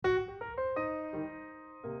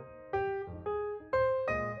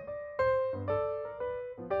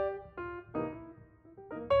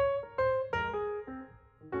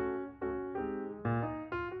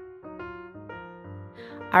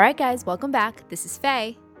All right, guys, welcome back. This is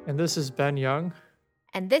Faye. And this is Ben Young.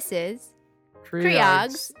 And this is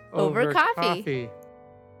Creogs Over Coffee.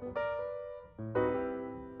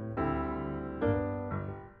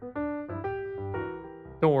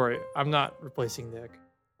 Don't worry, I'm not replacing Nick.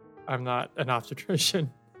 I'm not an obstetrician.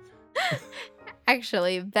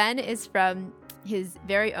 Actually, Ben is from his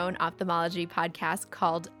very own ophthalmology podcast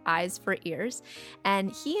called Eyes for Ears.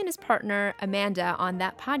 And he and his partner, Amanda, on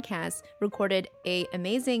that podcast recorded an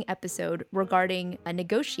amazing episode regarding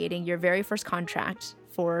negotiating your very first contract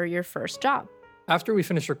for your first job. After we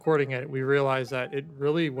finished recording it, we realized that it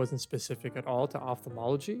really wasn't specific at all to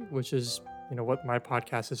ophthalmology, which is, what my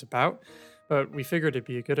podcast is about. But we figured it'd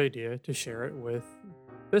be a good idea to share it with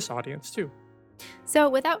this audience too. So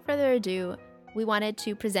without further ado, we wanted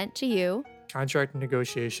to present to you Contract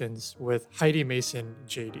Negotiations with Heidi Mason,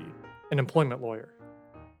 JD, an employment lawyer.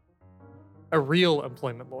 A real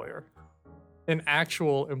employment lawyer. An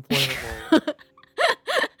actual employment lawyer.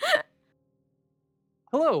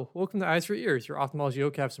 Hello, welcome to Eyes for Ears, your ophthalmology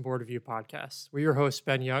OKAPs and board review podcast. We're your hosts,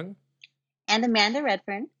 Ben Young. And Amanda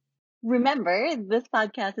Redfern. Remember, this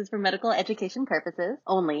podcast is for medical education purposes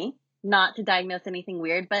only, not to diagnose anything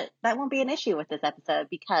weird, but that won't be an issue with this episode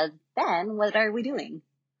because, Ben, what are we doing?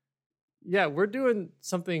 Yeah, we're doing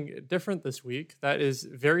something different this week that is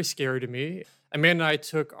very scary to me. Amanda and I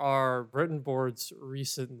took our written boards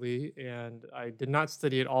recently, and I did not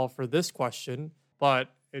study at all for this question,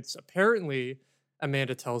 but it's apparently,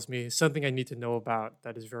 Amanda tells me, something I need to know about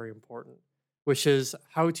that is very important, which is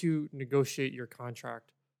how to negotiate your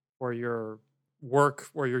contract or your work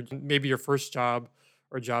or maybe your first job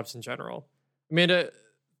or jobs in general. Amanda,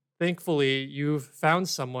 thankfully, you've found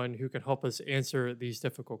someone who can help us answer these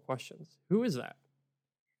difficult questions. Who is that?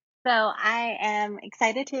 So I am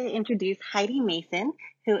excited to introduce Heidi Mason,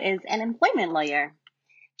 who is an employment lawyer.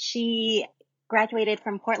 She graduated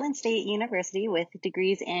from Portland State University with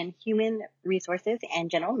degrees in human resources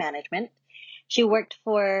and general management. She worked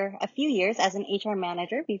for a few years as an HR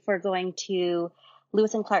manager before going to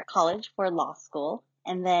Lewis and Clark College for law school.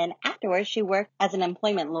 And then afterwards, she worked as an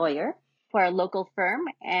employment lawyer for a local firm,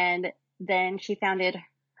 and then she founded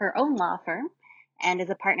her own law firm and is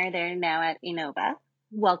a partner there now at Innova.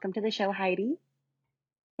 Welcome to the show, Heidi.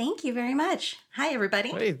 Thank you very much. Hi,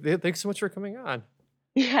 everybody. Hey, thanks so much for coming on.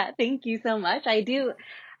 Yeah, thank you so much. I do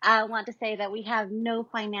want to say that we have no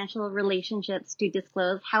financial relationships to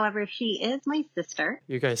disclose. However, she is my sister.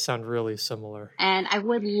 You guys sound really similar. And I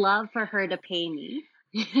would love for her to pay me.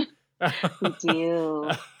 We do.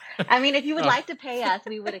 I mean, if you would like to pay us,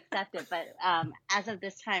 we would accept it. But as of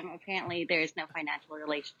this time, apparently there is no financial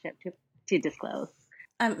relationship to disclose.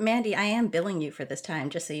 Mandy, I am billing you for this time,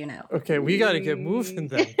 just so you know. Okay, we got to get moving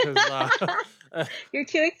then. You're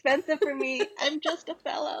too expensive for me. I'm just a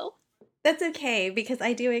fellow. That's okay, because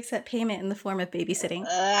I do accept payment in the form of babysitting.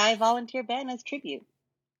 I volunteer Ben as tribute.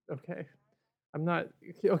 Okay. I'm not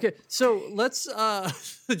okay. So let's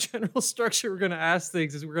the general structure we're going to ask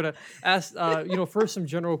things is we're going to ask first some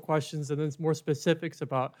general questions and then more specifics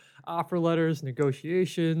about offer letters,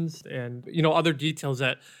 negotiations, and other details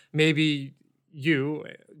that maybe you,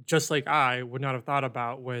 just like I, would not have thought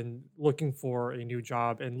about when looking for a new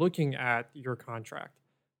job and looking at your contract.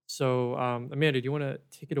 So Amanda, do you want to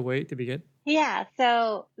take it away to begin? Yeah.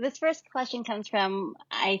 So this first question comes from,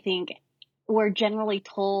 I think, we're generally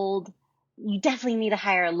told you definitely need to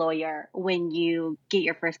hire a lawyer when you get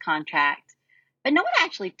your first contract. But no one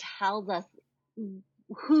actually tells us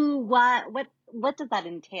who, what does that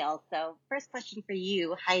entail? So first question for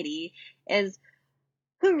you, Heidi, is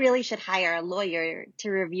who really should hire a lawyer to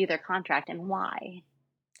review their contract and why?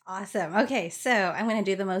 Awesome. Okay, so I'm going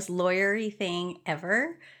to do the most lawyery thing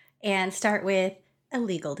ever and start with a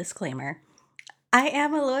legal disclaimer. I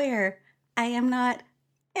am a lawyer. I am not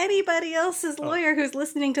anybody else's lawyer who's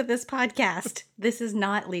listening to this podcast. This is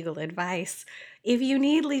not legal advice. If you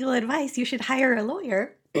need legal advice, you should hire a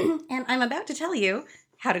lawyer. And I'm about to tell you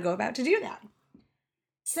how to go about to do that.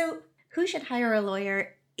 So who should hire a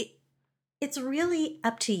lawyer? It's really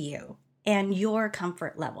up to you and your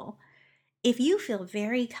comfort level. If you feel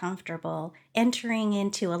very comfortable entering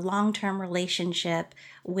into a long-term relationship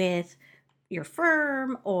with your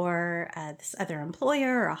firm or this other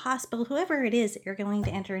employer or a hospital, whoever it is that you're going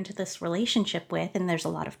to enter into this relationship with, and there's a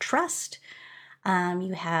lot of trust,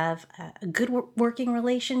 you have a good working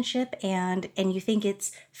relationship, and you think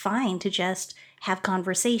it's fine to just have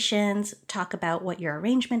conversations, talk about what your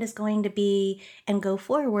arrangement is going to be, and go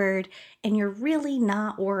forward, and you're really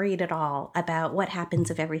not worried at all about what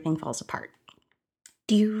happens if everything falls apart.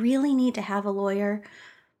 Do you really need to have a lawyer?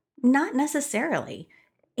 Not necessarily.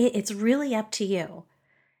 It's really up to you.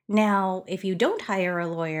 Now, if you don't hire a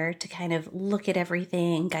lawyer to kind of look at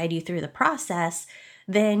everything, guide you through the process,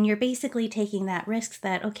 then you're basically taking that risk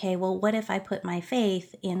that, okay, well, what if I put my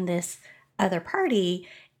faith in this other party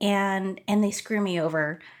and they screw me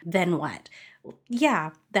over, then what? Yeah,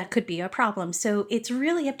 that could be a problem. So it's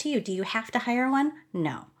really up to you. Do you have to hire one?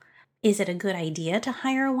 No. Is it a good idea to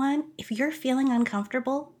hire one? If you're feeling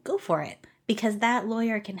uncomfortable, go for it, because that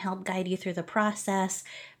lawyer can help guide you through the process,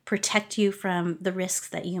 protect you from the risks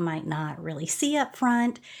that you might not really see up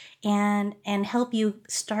front, and help you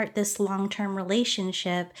start this long-term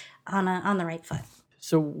relationship on the right foot.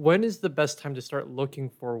 So when is the best time to start looking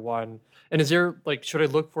for one? And is there like, should I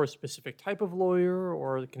look for a specific type of lawyer,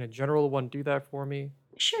 or can a general one do that for me?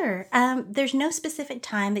 Sure. There's no specific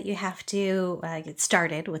time that you have to get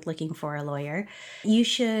started with looking for a lawyer. You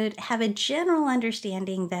should have a general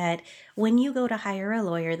understanding that when you go to hire a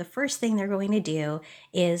lawyer, the first thing they're going to do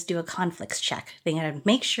is do a conflicts check. They're going to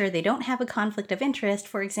make sure they don't have a conflict of interest.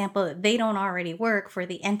 For example, that they don't already work for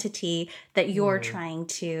the entity that you're Hmm. trying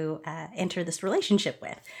to enter this relationship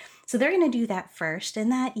with. So they're going to do that first,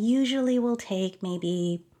 and that usually will take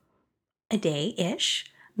maybe a day-ish.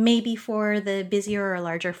 Maybe for the busier or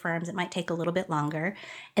larger firms, it might take a little bit longer.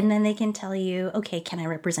 And then they can tell you, okay, can I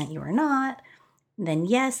represent you or not? And then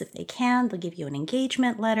yes, if they can, they'll give you an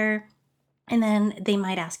engagement letter. And then they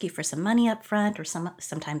might ask you for some money up front, or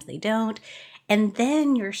sometimes they don't. And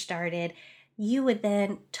then you're started. You would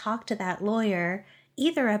then talk to that lawyer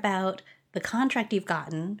either about the contract you've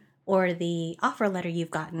gotten or the offer letter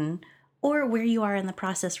you've gotten, or where you are in the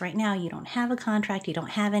process right now. You don't have a contract, you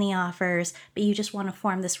don't have any offers, but you just want to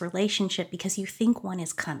form this relationship because you think one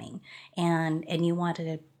is coming, and you want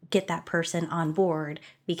to get that person on board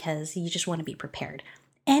because you just want to be prepared.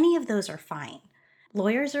 Any of those are fine.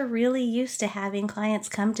 Lawyers are really used to having clients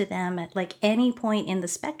come to them at like any point in the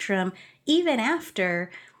spectrum, even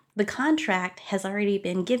after the contract has already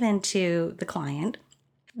been given to the client.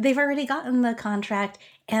 They've already gotten the contract,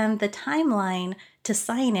 and the timeline to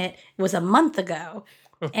sign it was a month ago.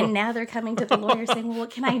 And now they're coming to the lawyer saying, well,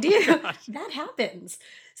 what can I do? Gosh. That happens.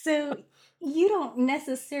 So you don't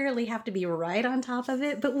necessarily have to be right on top of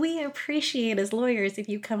it, but we appreciate as lawyers if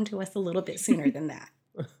you come to us a little bit sooner than that.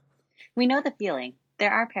 We know the feeling.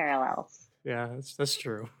 There are parallels. Yeah, that's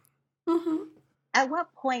true. Mhm. At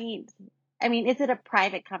what point, I mean, is it a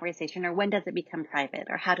private conversation, or when does it become private,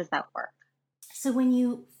 or how does that work? So when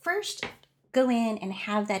you first go in and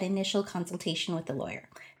have that initial consultation with the lawyer,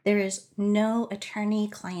 there is no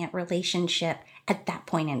attorney-client relationship at that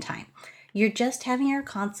point in time. You're just having your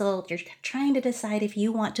consult. You're trying to decide if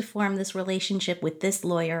you want to form this relationship with this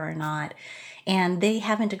lawyer or not, and they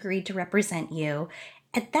haven't agreed to represent you.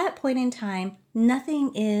 At that point in time,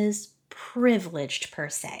 nothing is privileged per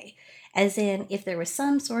se. As in, if there was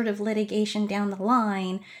some sort of litigation down the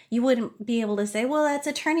line, you wouldn't be able to say, well, that's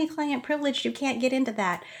attorney-client privilege, you can't get into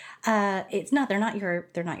that. It's not, they're not your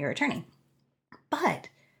attorney. But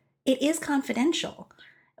it is confidential.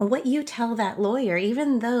 And what you tell that lawyer,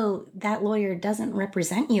 even though that lawyer doesn't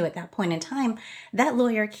represent you at that point in time, that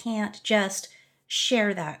lawyer can't just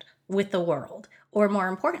share that with the world. Or more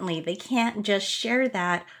importantly, they can't just share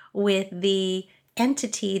that with the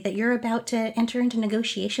entity that you're about to enter into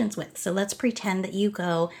negotiations with. So let's pretend that you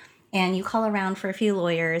go and you call around for a few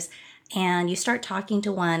lawyers and you start talking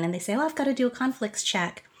to one, and they say, oh, I've got to do a conflicts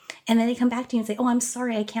check. And then they come back to you and say, oh, I'm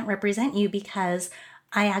sorry, I can't represent you because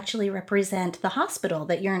I actually represent the hospital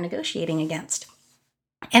that you're negotiating against.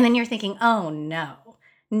 And then you're thinking, oh no,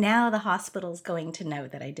 now the hospital's going to know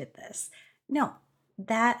that I did this. No,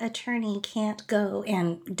 that attorney can't go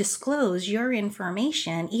and disclose your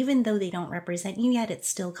information, even though they don't represent you yet. It's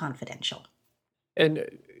still confidential. And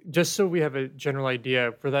just so we have a general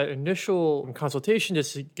idea, for that initial consultation,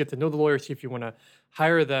 just to get to know the lawyer, see if you want to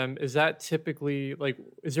hire them, is that typically like,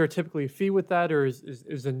 is there typically a fee with that, or is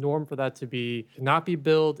the norm for that to be to not be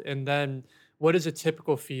billed? And then what is a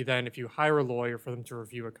typical fee then if you hire a lawyer for them to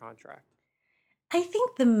review a contract? I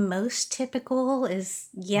think the most typical is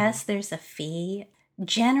yes, there's a fee.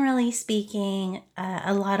 Generally speaking,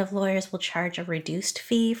 a lot of lawyers will charge a reduced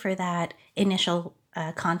fee for that initial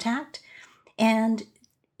contact. And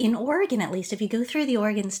in Oregon, at least, if you go through the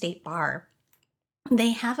Oregon State Bar,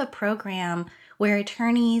 they have a program where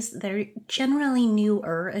attorneys, they're generally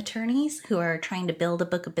newer attorneys who are trying to build a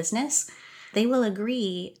book of business, they will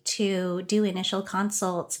agree to do initial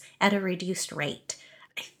consults at a reduced rate.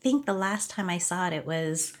 I think the last time I saw it, it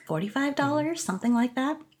was $45, something like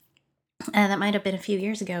that. That might have been a few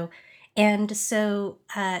years ago. And so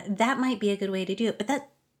that might be a good way to do it. But that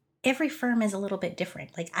every firm is a little bit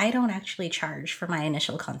different. Like, I don't actually charge for my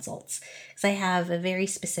initial consults because I have a very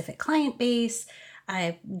specific client base.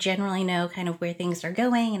 I generally know kind of where things are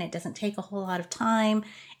going, and it doesn't take a whole lot of time.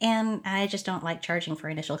 And I just don't like charging for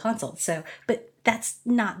initial consults. So, but that's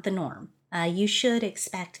not the norm. You should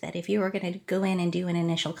expect that if you are going to go in and do an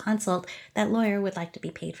initial consult, that lawyer would like to be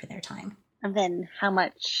paid for their time. And then how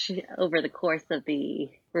much over the course of the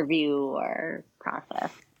review or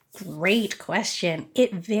process? Great question.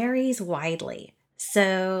 It varies widely.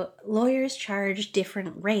 So, lawyers charge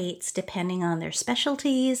different rates depending on their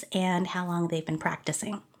specialties and how long they've been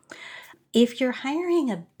practicing. If you're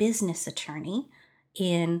hiring a business attorney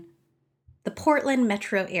in the Portland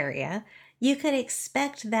metro area, you could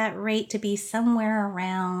expect that rate to be somewhere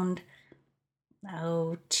around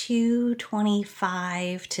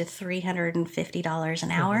 $225 to $350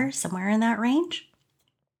 an hour, somewhere in that range.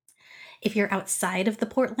 If you're outside of the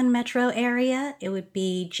Portland metro area, it would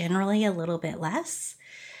be generally a little bit less.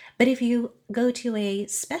 But if you go to a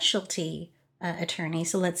specialty attorney,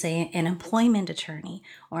 so let's say an employment attorney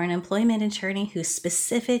or an employment attorney who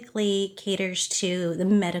specifically caters to the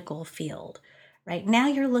medical field, right? Now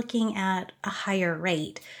you're looking at a higher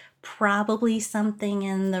rate, probably something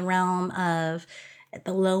in the realm of at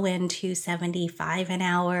the low end $275 an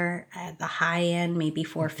hour, at the high end maybe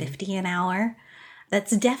 $450 an hour.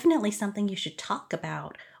 That's definitely something you should talk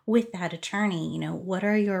about with that attorney. What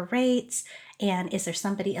are your rates? And is there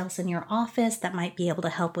somebody else in your office that might be able to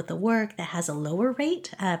help with the work that has a lower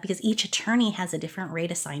rate? Because each attorney has a different rate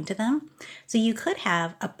assigned to them. So you could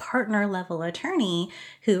have a partner level attorney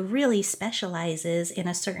who really specializes in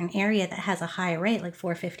a certain area that has a high rate, like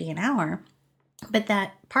 $450 an hour. But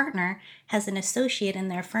that partner has an associate in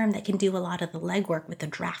their firm that can do a lot of the legwork with the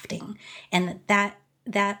drafting. And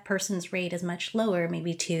that person's rate is much lower,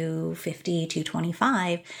 maybe $250,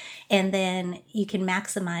 $225, and then you can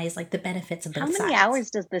maximize like the benefits of both sides. How many hours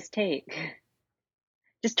does this take?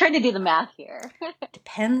 Just trying to do the math here.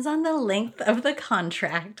 Depends on the length of the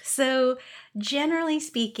contract. So generally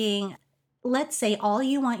speaking, let's say all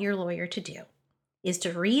you want your lawyer to do is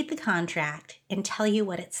to read the contract and tell you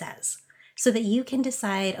what it says so that you can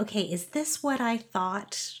decide, okay, is this what I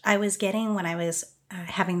thought I was getting when I was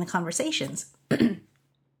having the conversations?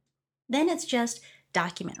 Then it's just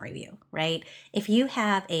document review, right? If you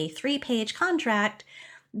have a 3-page contract,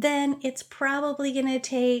 then it's probably going to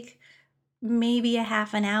take maybe a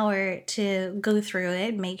half an hour to go through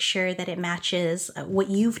it, make sure that it matches what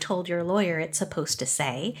you've told your lawyer it's supposed to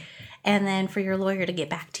say, and then for your lawyer to get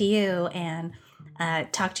back to you and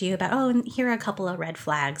talk to you about, and here are a couple of red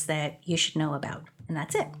flags that you should know about, and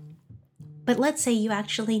that's it. But let's say you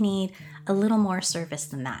actually need a little more service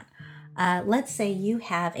than that. Let's say you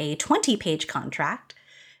have a 20-page contract.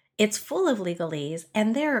 It's full of legalese,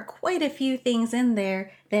 and there are quite a few things in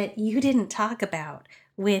there that you didn't talk about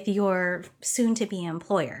with your soon-to-be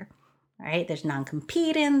employer, right? There's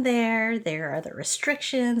non-compete in there. There are other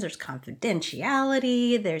restrictions. There's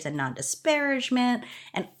confidentiality. There's a non-disparagement,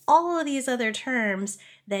 and all of these other terms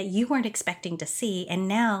that you weren't expecting to see, and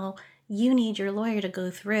now you need your lawyer to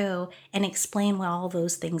go through and explain what all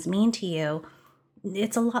those things mean to you.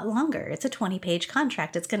 It's a lot longer. It's a 20-page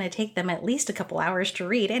contract. It's going to take them at least a couple hours to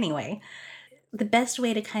read anyway. The best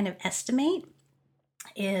way to kind of estimate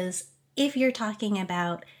is if you're talking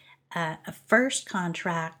about a first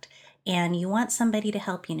contract and you want somebody to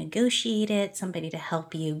help you negotiate it, somebody to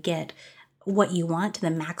help you get what you want to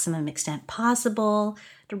the maximum extent possible,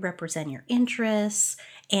 to represent your interests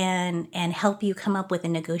and help you come up with a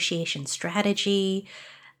negotiation strategy,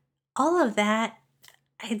 all of that,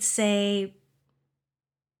 I'd say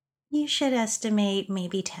you should estimate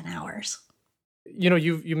maybe 10 hours.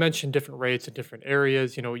 You mentioned different rates in different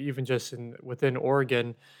areas, even just within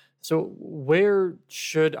Oregon. So where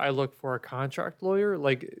should I look for a contract lawyer?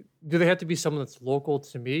 Like, do they have to be someone that's local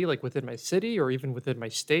to me, like within my city or even within my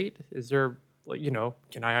state? Is there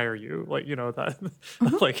can I hire you? That,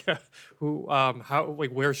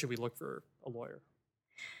 where should we look for a lawyer?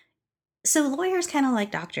 So lawyers kind of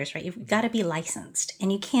like doctors, right? You've got to be licensed,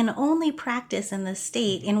 and you can only practice in the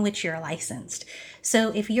state in which you're licensed.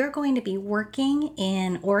 So if you're going to be working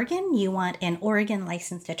in Oregon, you want an Oregon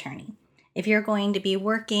licensed attorney. If you're going to be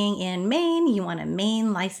working in Maine, you want a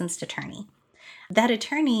Maine licensed attorney. That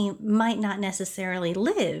attorney might not necessarily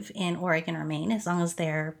live in Oregon or Maine. As long as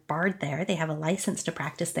they're barred there, they have a license to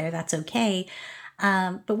practice there, that's okay.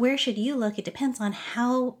 But where should you look? It depends on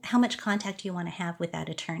how much contact you want to have with that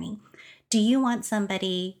attorney. Do you want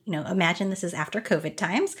somebody, imagine this is after COVID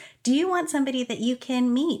times. Do you want somebody that you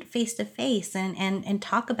can meet face to face and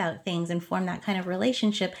talk about things and form that kind of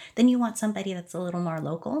relationship? Then you want somebody that's a little more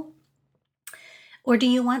local. Or do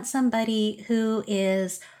you want somebody who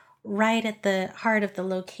is right at the heart of the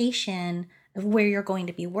location of where you're going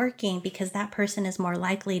to be working, because that person is more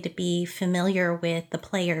likely to be familiar with the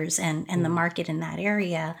players and the market in that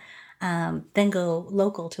area, than go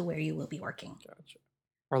local to where you will be working. Gotcha.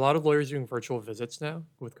 Are a lot of lawyers doing virtual visits now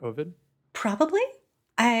with COVID? Probably.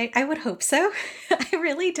 I would hope so. I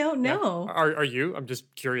really don't Yeah. know. Are you? I'm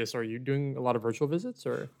just curious. Are you doing a lot of virtual visits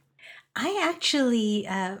or? I actually,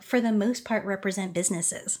 for the most part, represent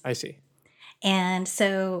businesses. I see. And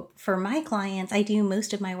so for my clients, I do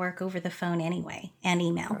most of my work over the phone anyway and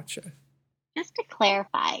email. Gotcha. Just to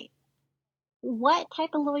clarify, what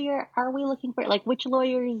type of lawyer are we looking for? Like, which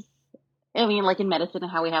lawyers? I mean, like in medicine,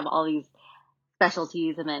 how we have all these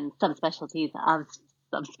specialties and then subspecialties of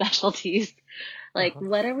subspecialties. Like,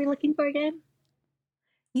 what are we looking for again?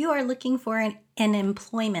 You are looking for an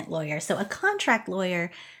employment lawyer. So a contract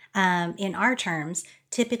lawyer, in our terms,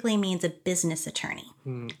 typically means a business attorney,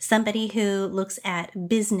 somebody who looks at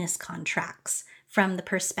business contracts from the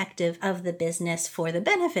perspective of the business for the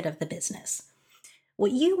benefit of the business.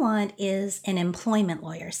 What you want is an employment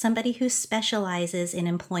lawyer, somebody who specializes in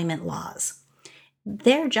employment laws.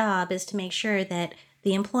 Their job is to make sure that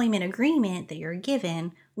the employment agreement that you're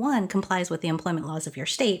given, one, complies with the employment laws of your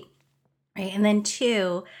state, right? And then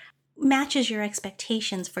two, matches your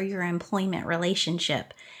expectations for your employment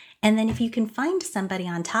relationship. And then if you can find somebody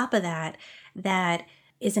on top of that, that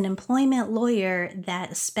is an employment lawyer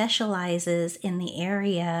that specializes in the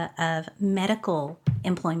area of medical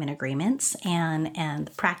employment agreements and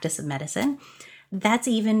the practice of medicine, that's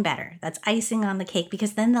even better. That's icing on the cake,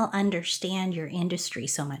 because then they'll understand your industry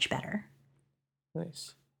so much better.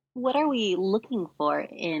 Nice. What are we looking for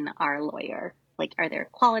in our lawyer? Like, are there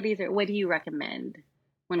qualities, or what do you recommend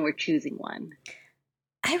when we're choosing one?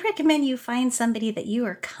 I recommend you find somebody that you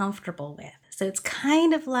are comfortable with. So it's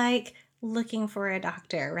kind of like looking for a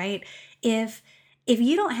doctor, right? If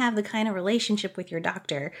you don't have the kind of relationship with your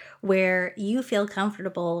doctor where you feel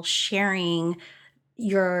comfortable sharing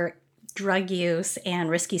your drug use and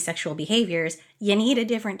risky sexual behaviors, you need a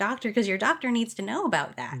different doctor, because your doctor needs to know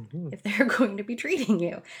about that if they're going to be treating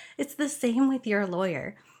you. It's the same with your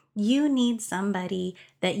lawyer. You need somebody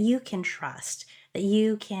that you can trust, that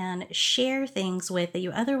you can share things with that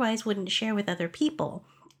you otherwise wouldn't share with other people.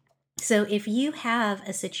 So if you have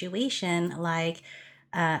a situation like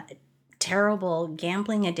terrible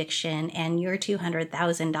gambling addiction and you're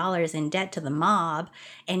 $200,000 in debt to the mob,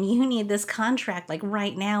 and you need this contract like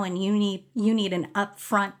right now, and you need an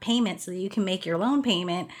upfront payment so that you can make your loan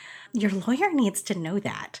payment, your lawyer needs to know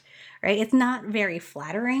that, right? It's not very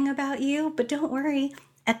flattering about you, but don't worry.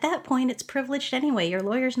 At that point, it's privileged anyway. Your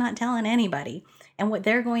lawyer's not telling anybody. And what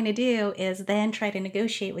they're going to do is then try to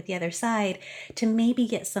negotiate with the other side to maybe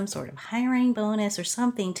get some sort of hiring bonus or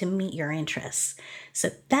something to meet your interests.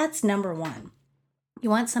 So that's number one.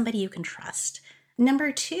 You want somebody you can trust.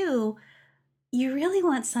 Number two, you really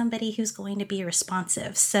want somebody who's going to be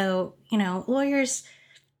responsive. So, lawyers,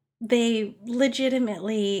 they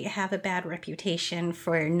legitimately have a bad reputation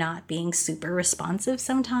for not being super responsive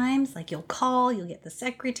sometimes. Like, you'll call, you'll get the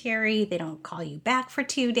secretary, they don't call you back for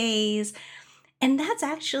 2 days. And that's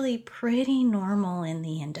actually pretty normal in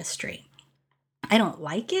the industry. I don't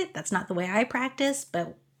like it. That's not the way I practice,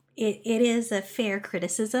 but it is a fair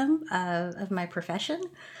criticism of my profession.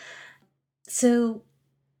 So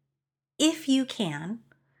if you can,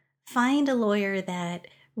 find a lawyer that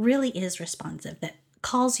really is responsive, that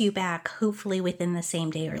calls you back hopefully within the same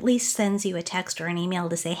day, or at least sends you a text or an email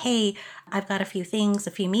to say, hey, I've got a few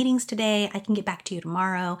meetings today, I can get back to you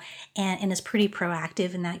tomorrow, and is pretty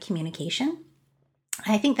proactive in that communication.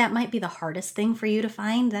 I think that might be the hardest thing for you to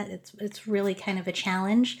find, that it's really kind of a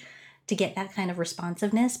challenge to get that kind of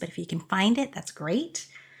responsiveness, but if you can find it, that's great.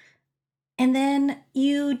 And then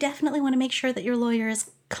you definitely want to make sure that your lawyer is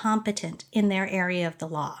competent in their area of the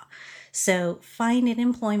law. So find an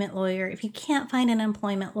employment lawyer. If you can't find an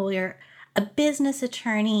employment lawyer, a business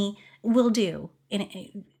attorney will do.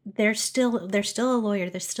 They're still a lawyer.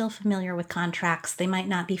 They're still familiar with contracts. They might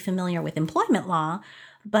not be familiar with employment law,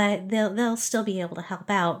 but they'll still be able to help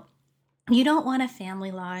out. You don't want a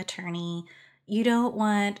family law attorney. You don't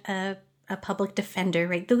want a public defender,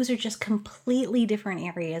 right? Those are just completely different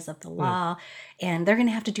areas of the law, and they're going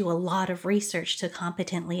to have to do a lot of research to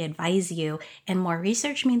competently advise you, and more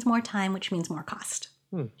research means more time, which means more cost.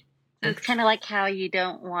 So it's kind of like how you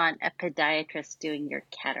don't want a podiatrist doing your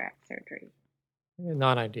cataract surgery.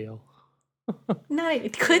 Not ideal.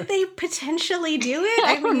 Could they potentially do it?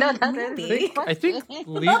 I mean, No, that's maybe. I think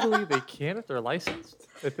legally they can if they're licensed.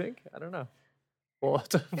 I think. I don't know. We'll have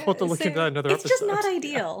to look into that another it's episode. just not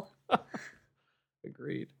ideal.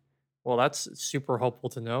 Agreed. Well, that's super helpful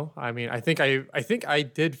to know. I mean, I think I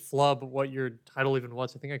did flub what your title even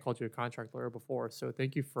was. I think I called you a contract lawyer before. So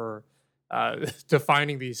thank you for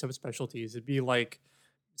defining these subspecialties. It'd be like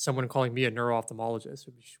someone calling me a neuro-ophthalmologist.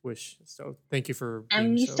 So thank you for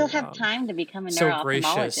being You still have time to become a so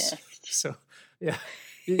gracious. neuro-ophthalmologist. So yeah,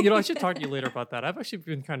 I should talk to you later about that. I've actually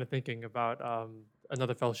been kind of thinking about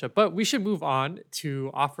another fellowship, but we should move on to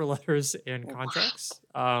offer letters and Wow. contracts.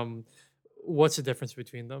 What's the difference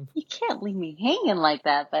between them? You can't leave me hanging like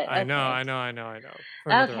that, but I know, okay. I know, I know, I know. For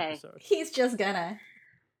another Okay. episode. He's just gonna.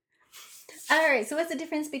 All right, so what's the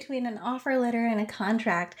difference between an offer letter and a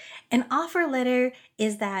contract? An offer letter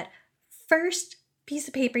is that first piece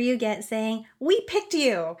of paper you get saying, we picked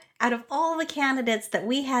you out of all the candidates that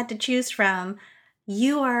we had to choose from.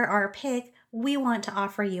 You are our pick. We want to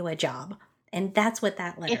offer you a job. And that's what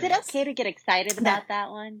that letter is. Is it okay to get excited about that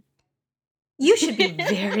one? You should be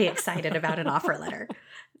very excited about an offer letter.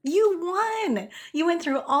 You won. You went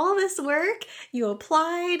through all this work. You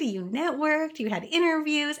applied, you networked, you had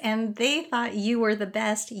interviews, and they thought you were the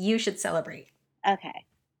best. You should celebrate. Okay.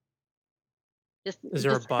 Just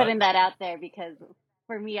putting that out there, because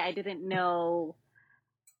for me, I didn't know.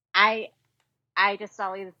 I just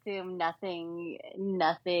always assume nothing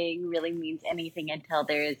really means anything until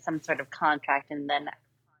there is some sort of contract, and then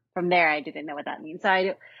from there, I didn't know what that means. So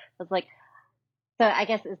I was like, so I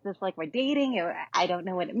guess, is this like we're dating, or I don't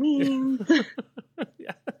know what it means?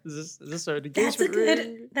 Yeah, is this an engagement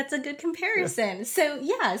ring? That's a good comparison.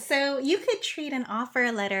 Yeah. So you could treat an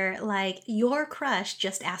offer letter like your crush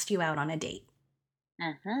just asked you out on a date.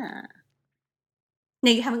 Uh-huh.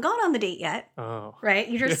 Now you haven't gone on the date yet, right?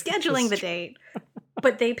 You're just scheduling the date,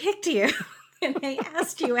 but they picked you and they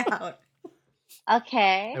asked you out.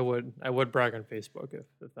 Okay. I would brag on Facebook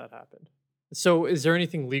if that happened. So is there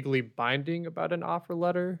anything legally binding about an offer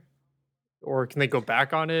letter? Or can they go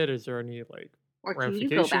back on it? Is there any or ramification?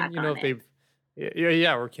 Can you go back on if they've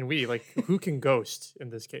yeah, or can we? Who can ghost in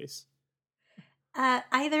this case?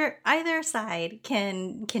 Either side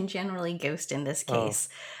can generally ghost in this case.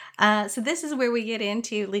 So this is where we get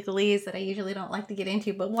into legalese that I usually don't like to get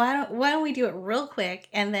into, but why don't we do it real quick,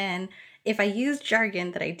 and then if I use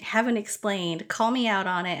jargon that I haven't explained, call me out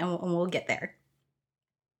on it and we'll get there.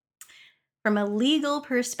 From a legal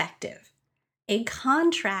perspective, a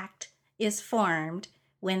contract is formed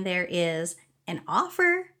when there is an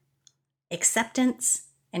offer, acceptance,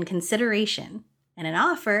 and consideration. And an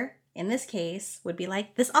offer, in this case, would be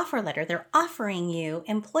like this offer letter. They're offering you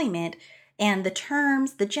employment, and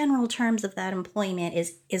the general terms of that employment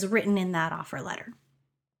is written in that offer letter.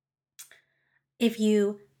 If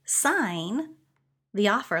you sign the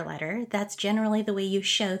offer letter, that's generally the way you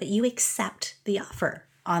show that you accept the offer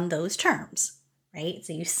on those terms, right?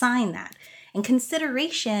 So you sign that. And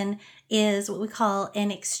consideration is what we call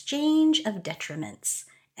an exchange of detriments,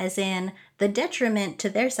 as in the detriment to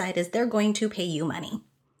their side is they're going to pay you money.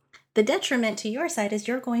 The detriment to your side is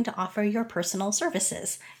you're going to offer your personal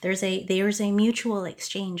services. There's a mutual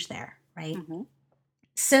exchange there, right? Mm-hmm.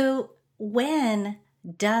 So when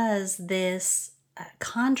does this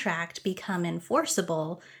contract become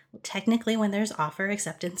enforceable? Technically, when there's offer,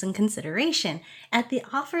 acceptance, and consideration. At the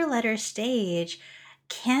offer letter stage,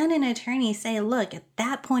 can an attorney say, look, at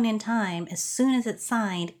that point in time, as soon as it's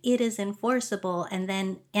signed, it is enforceable, and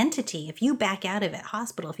then entity, if you back out of it,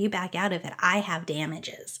 hospital, if you back out of it, I have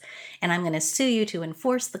damages, and I'm going to sue you to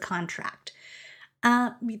enforce the contract.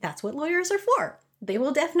 That's what lawyers are for. They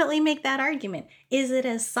will definitely make that argument. Is it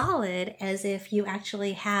as solid as if you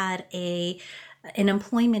actually had an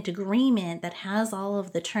employment agreement that has all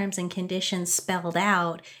of the terms and conditions spelled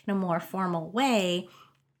out in a more formal way?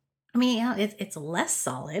 I mean, yeah, it's less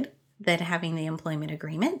solid than having the employment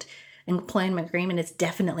agreement. Employment agreement is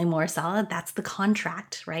definitely more solid. That's the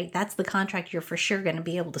contract, right? That's the contract you're for sure going to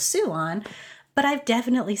be able to sue on. But I've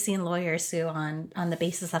definitely seen lawyers sue on the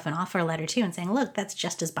basis of an offer letter too, and saying, look, that's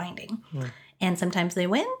just as binding. Yeah. And sometimes they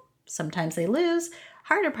win, sometimes they lose.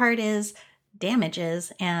 Harder part is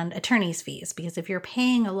damages and attorney's fees, because if you're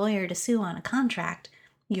paying a lawyer to sue on a contract,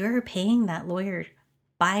 you're paying that lawyer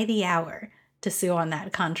by the hour to sue on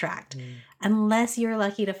that contract, unless you're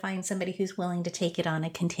lucky to find somebody who's willing to take it on a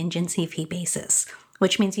contingency fee basis,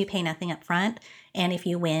 which means you pay nothing up front, and if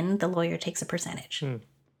you win, the lawyer takes a percentage.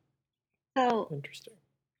 So interesting.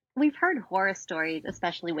 We've heard horror stories,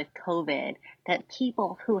 especially with COVID, that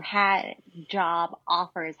people who had job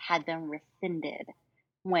offers had them rescinded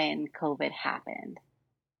when COVID happened.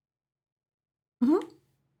 Mm-hmm.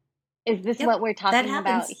 Is this what we're talking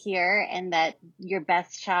about here? And that your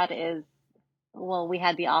best shot is, well, we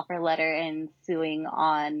had the offer letter and suing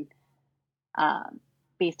on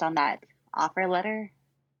based on that offer letter?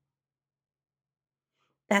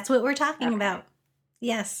 That's what we're talking Okay. about.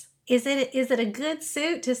 Yes. Is it a good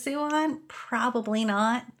suit to sue on? Probably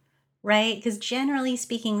not, right? Because generally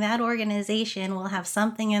speaking, that organization will have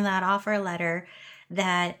something in that offer letter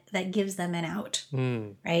that gives them an out,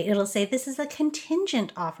 Hmm. right? It'll say this is a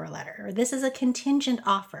contingent offer letter, or this is a contingent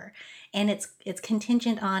offer, and it's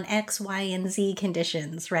contingent on X, Y, and Z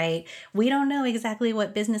conditions, right? We don't know exactly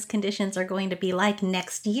what business conditions are going to be like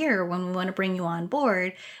next year when we want to bring you on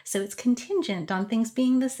board, so it's contingent on things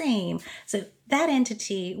being the same. So that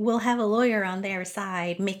entity will have a lawyer on their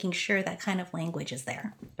side making sure that kind of language is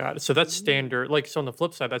there. Got it. So that's standard. Like, so on the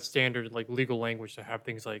flip side, that's standard, like legal language to have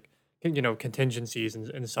things like, contingencies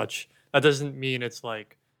and such. That doesn't mean it's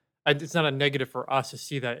like, it's not a negative for us to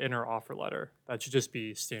see that in our offer letter. That should just be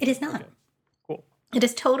It is standard. not. Okay, cool. It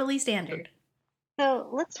is totally Good. standard. So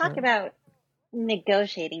let's talk Yeah. about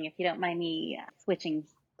negotiating, if you don't mind me switching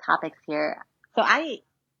topics here. So I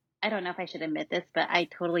don't know if I should admit this, but I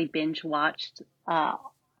totally binge watched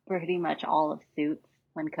pretty much all of Suits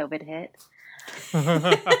when COVID hit.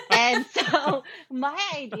 And so my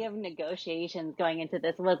idea of negotiations going into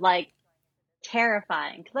this was like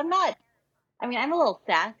terrifying because I'm a little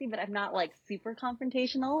sassy, but I'm not like super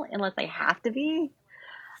confrontational unless I have to be.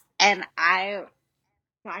 And I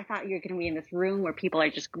thought you're going to be in this room where people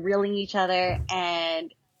are just grilling each other.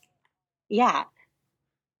 And yeah,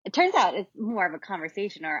 it turns out it's more of a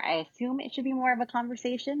conversation, or I assume it should be more of a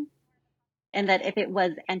conversation. And that if it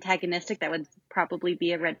was antagonistic, that would probably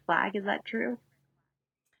be a red flag. Is that true?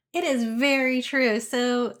 It is very true.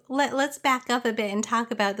 So let's back up a bit and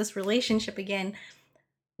talk about this relationship again.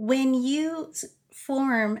 When you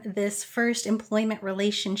form this first employment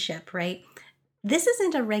relationship, right? This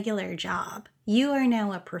isn't a regular job. You are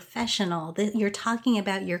now a professional. You're talking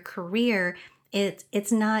about your career.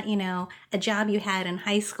 It's not, a job you had in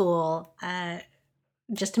high school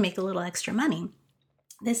just to make a little extra money.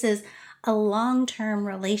 This is a long-term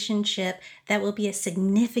relationship that will be a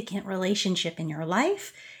significant relationship in your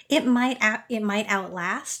life. It might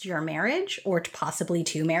outlast your marriage or possibly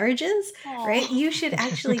 2 marriages, right? You should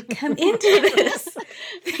actually come into this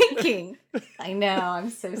thinking, I know,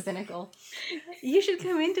 I'm so cynical. You should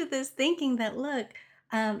come into this thinking that, look,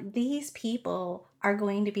 these people are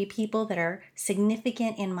going to be people that are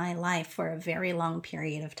significant in my life for a very long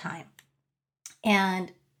period of time.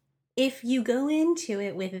 And if you go into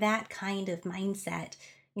it with that kind of mindset,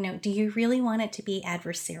 do you really want it to be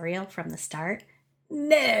adversarial from the start?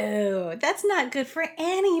 No, that's not good for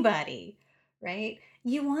anybody, right?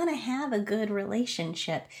 You want to have a good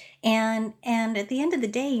relationship. And at the end of the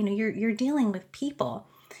day, you're dealing with people.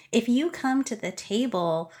 If you come to the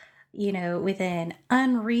table, with an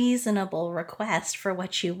unreasonable request for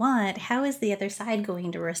what you want, how is the other side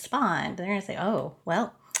going to respond? They're going to say, oh,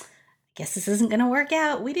 well, guess this isn't going to work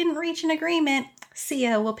out. We didn't reach an agreement. See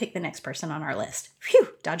ya. We'll pick the next person on our list. Phew,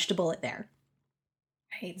 dodged a bullet there.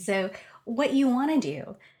 Right. So what you want to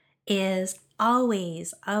do is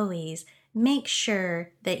always make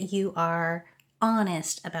sure that you are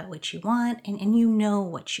honest about what you want and you know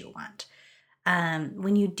what you want.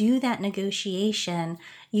 When you do that negotiation,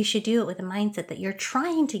 you should do it with a mindset that you're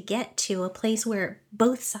trying to get to a place where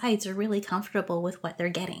both sides are really comfortable with what they're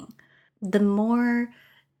getting. The more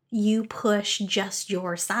you push just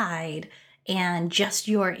your side and just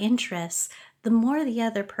your interests, the more the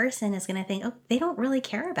other person is going to think, oh, they don't really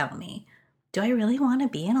care about me. Do I really want to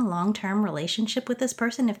be in a long-term relationship with this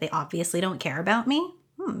person if they obviously don't care about me?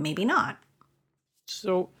 Maybe not.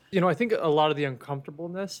 So, I think a lot of the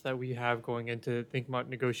uncomfortableness that we have going into thinking about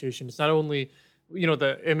negotiation is not only,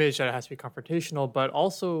 the image that it has to be confrontational, but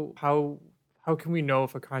also how can we know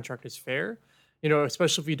if a contract is fair?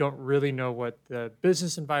 Especially if we don't really know what the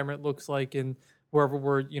business environment looks like in wherever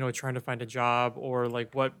we're, trying to find a job, or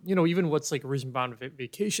like what, even what's like a reasonable amount of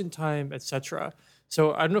vacation time, etc.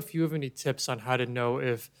 So I don't know if you have any tips on how to know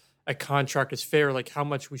if a contract is fair, like how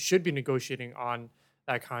much we should be negotiating on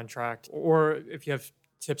that contract, or if you have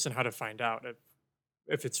tips on how to find out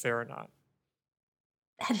if it's fair or not.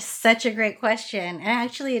 That is such a great question. And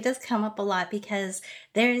actually, it does come up a lot because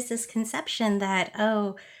there is this conception that,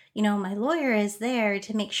 oh, my lawyer is there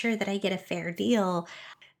to make sure that I get a fair deal.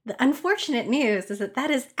 The unfortunate news is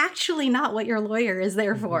that is actually not what your lawyer is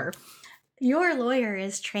there for. Your lawyer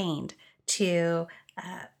is trained to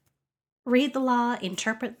read the law,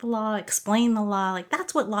 interpret the law, explain the law. Like,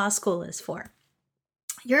 that's what law school is for.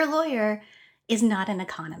 Your lawyer is not an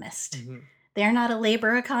economist. They're not a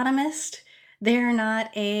labor economist. They're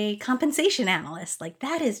not a compensation analyst. Like,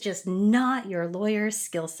 that is just not your lawyer's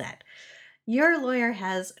skill set. Your lawyer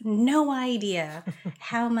has no idea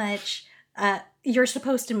how much you're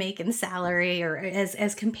supposed to make in salary or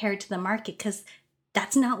as compared to the market, because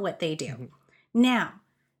That's not what they do. Mhm. Now,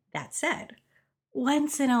 that said,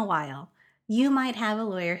 once in a while, you might have a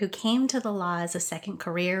lawyer who came to the law as a second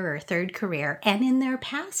career or a third career, and in their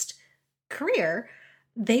past career,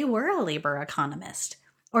 they were a labor economist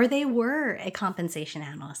or they were a compensation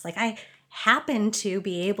analyst. Like I happened to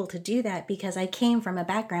be able to do that because I came from a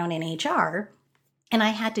background in HR and I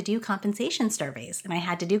had to do compensation surveys and I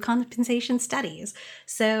had to do compensation studies.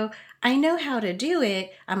 So I know how to do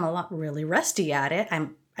it. I'm really rusty at it.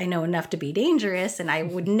 I know enough to be dangerous, and I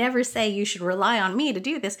would never say you should rely on me to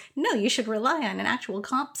do this. No, you should rely on an actual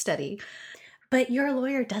comp study. But your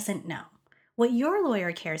lawyer doesn't know. What your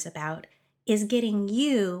lawyer cares about is getting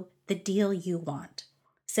you the deal you want.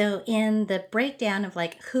 So in the breakdown of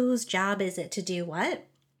like whose job is it to do what,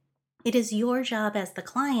 it is your job as the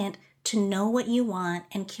client to know what you want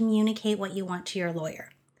and communicate what you want to your lawyer.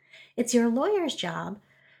 It's your lawyer's job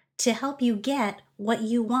to help you get what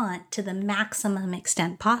you want to the maximum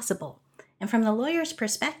extent possible. And from the lawyer's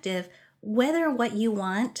perspective, whether what you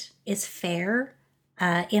want is fair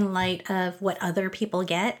in light of what other people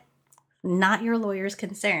get, not your lawyer's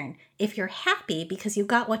concern. If you're happy because you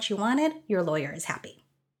got what you wanted, your lawyer is happy.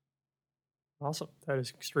 Awesome. That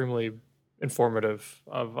is extremely informative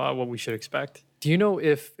of what we should expect. Do you know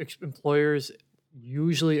if employers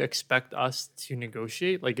usually expect us to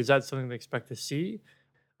negotiate? Like, is that something they expect to see?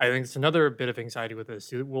 I think it's another bit of anxiety with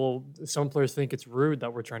this. Will some employers think it's rude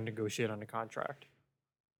that we're trying to negotiate on a contract?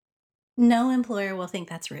 No employer will think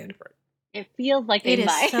that's rude. It feels like they It is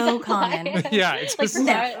might. so common. Yeah, it's Like, just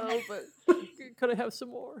no. like, oh, but could I have some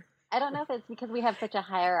more? I don't know if it's because we have such a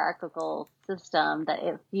hierarchical system that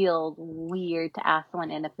it feels weird to ask someone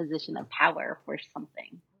in a position of power for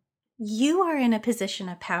something. You are in a position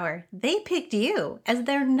of power. They picked you as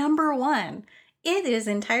their number one. It is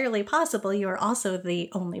entirely possible you are also the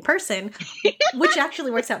only person, which actually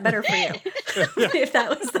works out better for you if that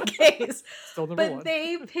was the case. Still number But one.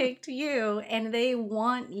 they picked you and they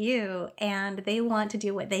want you and they want to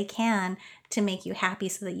do what they can to make you happy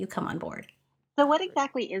so that you come on board. So what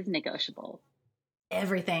exactly is negotiable?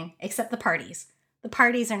 Everything except the parties. The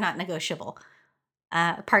parties are not negotiable.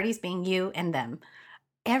 Parties being you and them.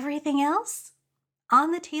 Everything else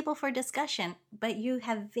on the table for discussion, but you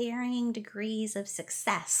have varying degrees of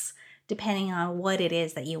success depending on what it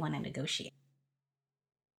is that you want to negotiate.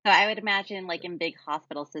 So I would imagine like in big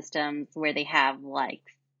hospital systems where they have like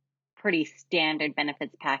pretty standard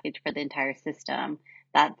benefits package for the entire system,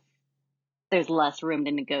 there's less room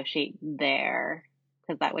to negotiate there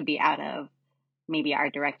because that would be out of maybe our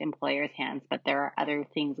direct employer's hands, but there are other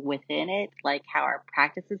things within it, like how our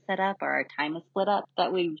practice is set up or our time is split up,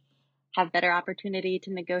 that we have better opportunity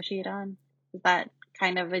to negotiate on. Is that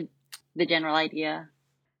kind of the general idea?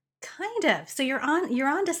 Kind of. So you're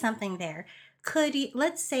on to something there. Could you,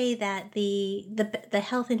 let's say that the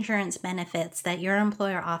health insurance benefits that your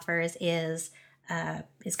employer offers is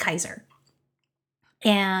Kaiser,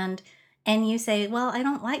 and you say, well, I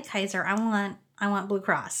don't like Kaiser. I want Blue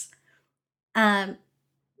Cross.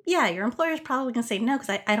 Yeah, your employer's probably going to say no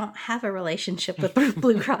because I don't have a relationship with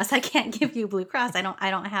Blue Cross. I can't give you Blue Cross. I don't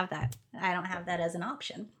have that. I don't have that as an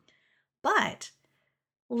option. But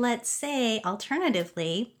let's say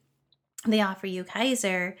alternatively, they offer you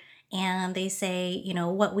Kaiser and they say, you know,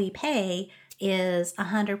 what we pay is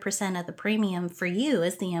 100% of the premium for you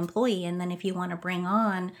as the employee. And then if you want to bring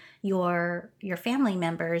on your family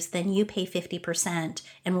members, then you pay 50%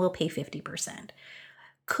 and we'll pay 50%.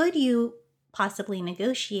 Could you possibly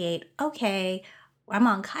negotiate, okay, I'm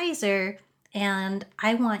on Kaiser and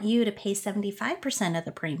I want you to pay 75% of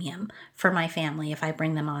the premium for my family if I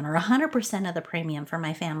bring them on, or 100% of the premium for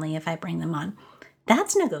my family if I bring them on.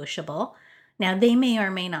 That's negotiable. Now, they may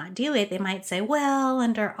or may not do it. They might say, well,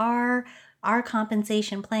 under our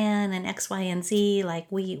compensation plan and X, Y, and Z, like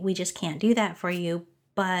we just can't do that for you,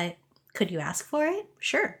 but could you ask for it?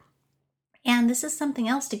 Sure. And this is something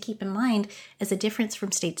else to keep in mind as a difference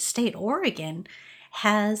from state to state. Oregon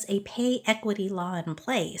has a pay equity law in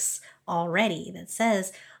place already that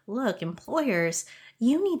says, look, employers,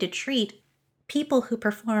 you need to treat people who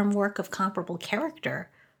perform work of comparable character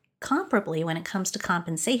comparably when it comes to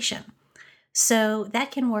compensation. So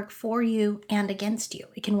that can work for you and against you.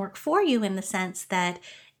 It can work for you in the sense that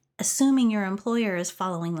assuming your employer is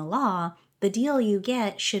following the law, the deal you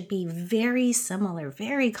get should be very similar,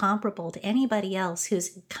 very comparable to anybody else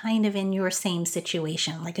who's kind of in your same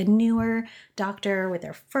situation, like a newer doctor with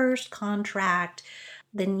their first contract.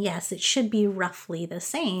 Then yes, it should be roughly the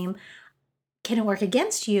same. Can it work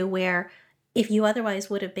against you where if you otherwise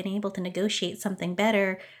would have been able to negotiate something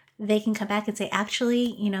better, they can come back and say,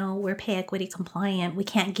 actually, you know, we're pay equity compliant. We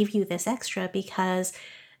can't give you this extra because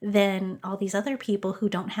then all these other people who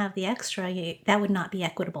don't have the extra, that would not be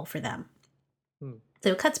equitable for them. Hmm.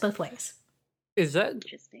 So it cuts both ways. Is that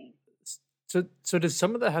Interesting. so? Does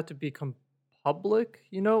some of that have to become public?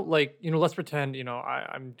 Like let's pretend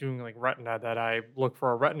I'm doing like retina, that I look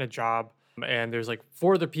for a retina job, and there's like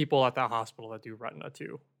 4 other people at that hospital that do retina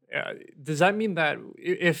too. Does that mean that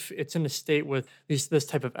if it's in a state with this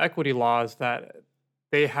type of equity laws, that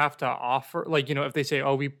they have to offer, like, if they say,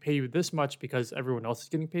 oh, we pay you this much because everyone else is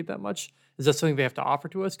getting paid that much, is that something they have to offer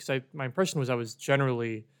to us? Because my impression was, I was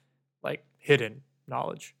generally like hidden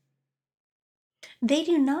knowledge. They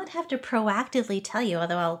do not have to proactively tell you,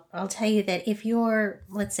 although I'll tell you that if you're,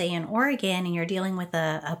 let's say, in Oregon and you're dealing with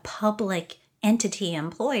a public entity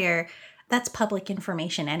employer, that's public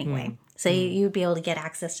information anyway. So you'd be able to get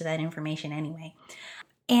access to that information anyway.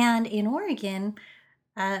 And in Oregon,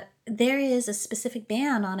 there is a specific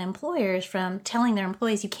ban on employers from telling their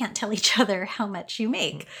employees you can't tell each other how much you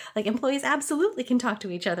make. Like, employees absolutely can talk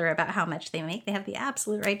to each other about how much they make. They have the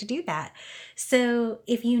absolute right to do that. So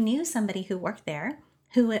if you knew somebody who worked there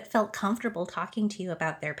who felt comfortable talking to you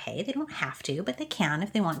about their pay, they don't have to, but they can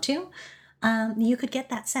if they want to, you could get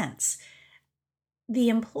that sense. The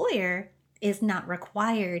employer is not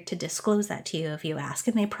required to disclose that to you if you ask,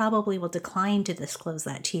 and they probably will decline to disclose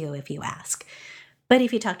that to you if you ask. But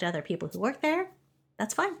if you talk to other people who work there,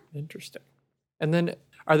 that's fine. Interesting. And then,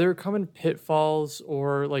 are there common pitfalls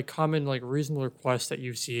or like common like reasonable requests that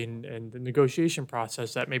you've seen in the negotiation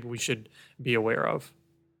process that maybe we should be aware of?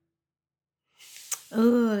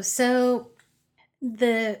 Oh, so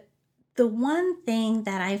the one thing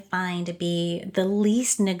that I find to be the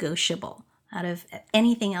least negotiable out of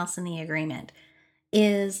anything else in the agreement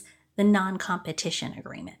is the non-competition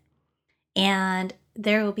agreement. And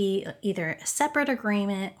there will be either a separate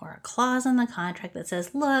agreement or a clause in the contract that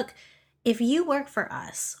says, look, if you work for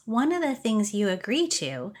us, one of the things you agree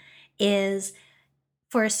to is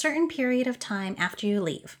for a certain period of time after you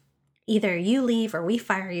leave, either you leave or we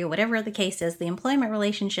fire you, whatever the case is, the employment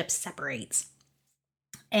relationship separates.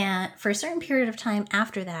 And for a certain period of time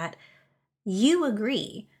after that, you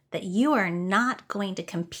agree that you are not going to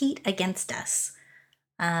compete against us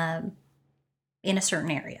in a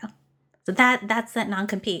certain area. So that's that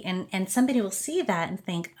non-compete. And somebody will see that and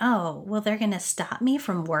think, oh, well, they're going to stop me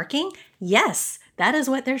from working? Yes, that is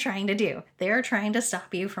what they're trying to do. They are trying to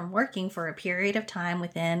stop you from working for a period of time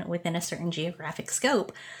within a certain geographic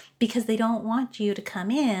scope, because they don't want you to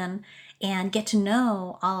come in and get to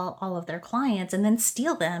know all of their clients and then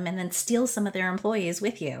steal them and then steal some of their employees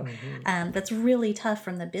with you. That's really tough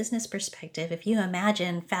from the business perspective. If you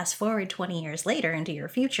imagine fast forward 20 years later into your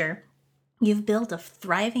future, you've built a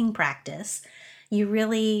thriving practice. You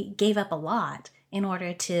really gave up a lot in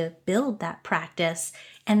order to build that practice.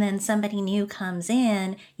 And then somebody new comes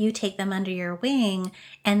in, you take them under your wing,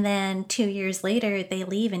 and then 2 years later, they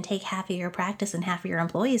leave and take half of your practice and half of your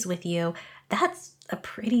employees with you. That's a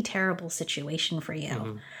pretty terrible situation for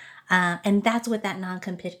you. And that's what that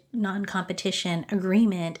non-competition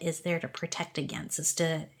agreement is there to protect against.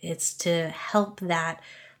 It's to help that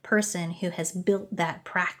person who has built that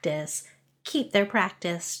practice keep their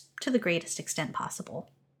practice to the greatest extent possible.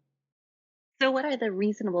 So what might be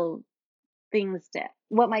reasonable things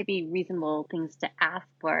to ask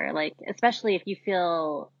for? Like, especially if you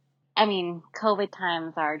feel, COVID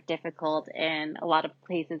times are difficult and a lot of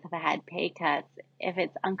places have had pay cuts. If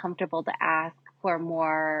it's uncomfortable to ask for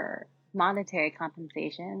more monetary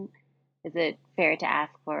compensation, is it fair to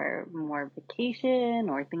ask for more vacation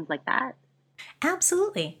or things like that?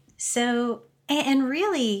 Absolutely. So, and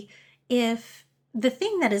really, if the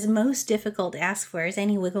thing that is most difficult to ask for is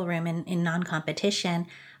any wiggle room in non-competition,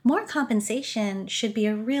 more compensation should be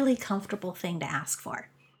a really comfortable thing to ask for.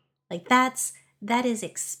 Like, that is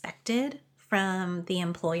expected from the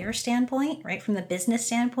employer standpoint, right? From the business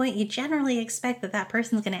standpoint, you generally expect that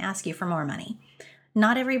person's going to ask you for more money.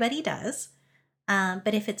 Not everybody does,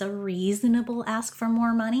 but if it's a reasonable ask for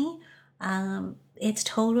more money, it's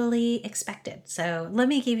totally expected. So let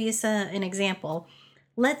me give you an example.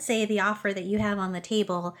 Let's say the offer that you have on the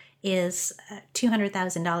table is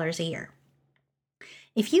 $200,000 a year.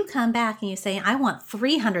 If you come back and you say, I want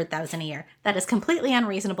 $300,000 a year, that is completely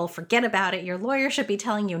unreasonable. Forget about it. Your lawyer should be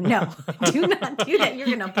telling you, no, do not do that. You're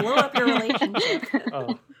going to blow up your relationship.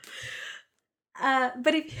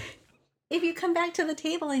 But if you come back to the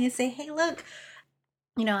table and you say, hey, look,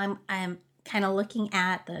 I'm kind of looking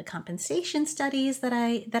at the compensation studies that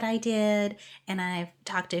I did, and I've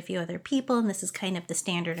talked to a few other people, and this is kind of the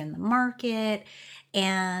standard in the market.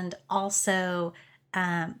 And also,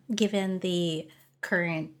 given the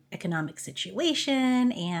current economic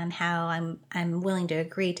situation and how I'm willing to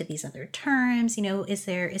agree to these other terms. Is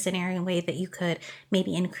there any way that you could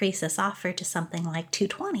maybe increase this offer to something like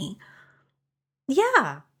 220?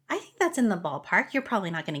 Yeah, I think that's in the ballpark. You're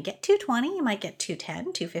probably not going to get 220. You might get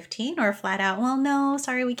 210, 215, or flat out, well, no,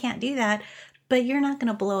 sorry, we can't do that. But you're not going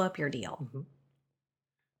to blow up your deal.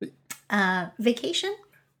 Vacation,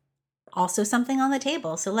 also something on the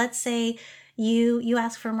table. So let's say you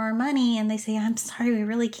ask for more money and they say, I'm sorry, we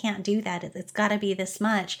really can't do that. It's got to be this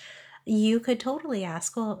much. You could totally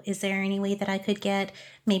ask, well, is there any way that I could get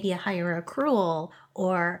maybe a higher accrual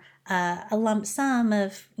or a lump sum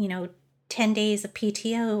of, 10 days of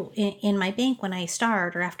PTO in my bank when I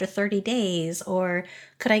start or after 30 days? Or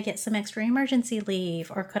could I get some extra emergency leave?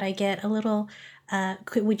 Or could I get a little,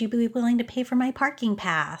 would you be willing to pay for my parking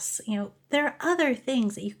pass? There are other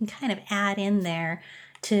things that you can kind of add in there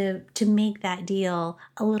to make that deal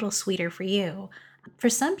a little sweeter for you. For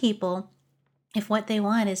some people, if what they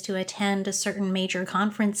want is to attend a certain major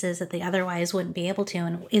conferences that they otherwise wouldn't be able to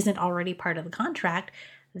and isn't already part of the contract,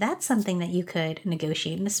 that's something that you could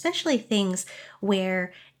negotiate. And especially things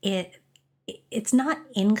where it's not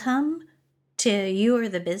income to you or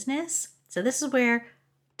the business. So this is where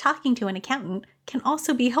talking to an accountant can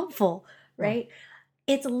also be helpful, right?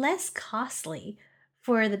 It's less costly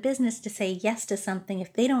for the business to say yes to something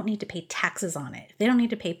if they don't need to pay taxes on it. If they don't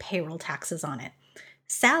need to pay payroll taxes on it.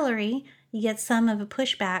 Salary, you get some of a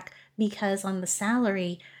pushback because on the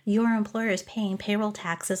salary, your employer is paying payroll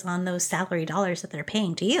taxes on those salary dollars that they're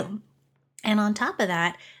paying to you. And on top of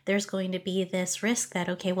that, there's going to be this risk that,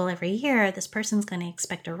 okay, well, every year this person's going to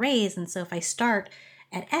expect a raise. And so if I start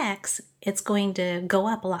at X, it's going to go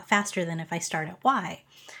up a lot faster than if I start at Y.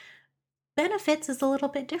 Benefits is a little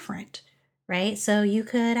bit different, right? So you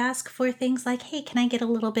could ask for things like, hey, can I get a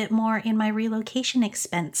little bit more in my relocation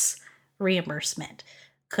expense reimbursement?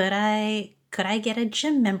 Could I get a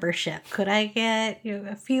gym membership? Could I get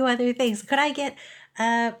a few other things? Could I get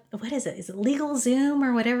what is it? Is it LegalZoom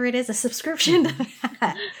or whatever it is? A subscription to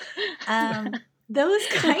that? Those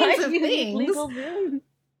kinds of things. LegalZoom?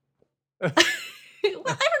 Well,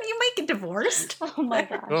 you might get divorced. Oh my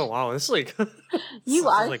gosh. Oh wow, it's like You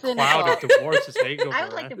are like cynical. cloud of divorce is hanging over I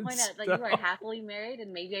would like to around point out that stuff. you are happily married,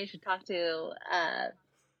 and maybe I should talk to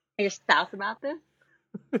your spouse about this.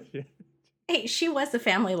 Yeah. Hey, she was a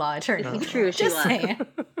family law attorney. True, she Just was. saying.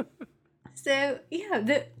 So yeah,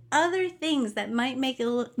 the other things that might make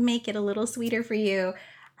it a little sweeter for you,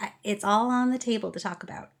 it's all on the table to talk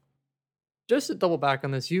about. Just to double back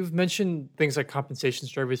on this, you've mentioned things like compensation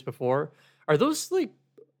surveys before. Are those like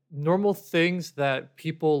normal things that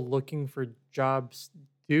people looking for jobs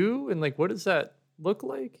do? And like, what does that look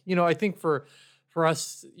like? I think for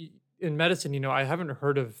us in medicine, I haven't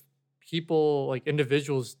heard of people like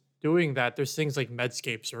individuals doing that. There's things like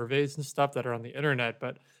Medscape surveys and stuff that are on the internet,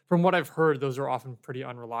 but from what I've heard, those are often pretty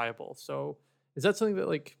unreliable. So is that something that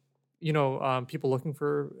like, people looking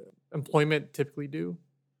for employment typically do?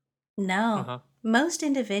 No. Uh-huh. Most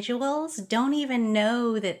individuals don't even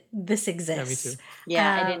know that this Yeah, me exists. too.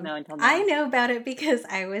 Yeah, I didn't know until now. I know about it because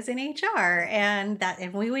I was in HR and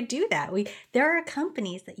we would do that. There are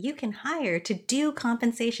companies that you can hire to do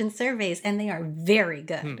compensation surveys and they are very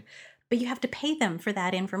good. But you have to pay them for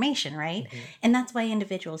that information, right? And that's why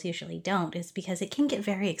individuals usually don't, is because it can get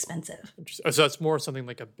very expensive. So that's more something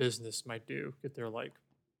like a business might do if they're like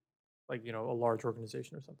a large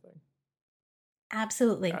organization or something.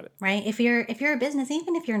 Absolutely. Got it. Right. If you're a business,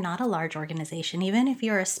 even if you're not a large organization, even if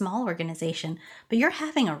you're a small organization, but you're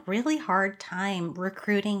having a really hard time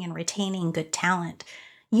recruiting and retaining good talent,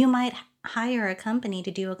 you might hire a company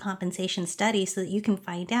to do a compensation study so that you can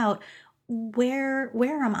find out where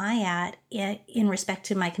am I at in respect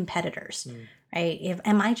to my competitors. Right?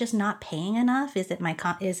 Am I just not paying enough? Is it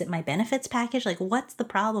my benefits package? Like, what's the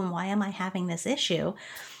problem? Why am I having this issue?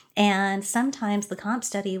 And sometimes the comp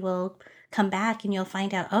study will come back and you'll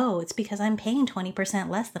find out, oh, it's because I'm paying 20%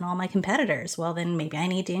 less than all my competitors. Well, then maybe I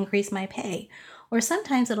need to increase my pay. Or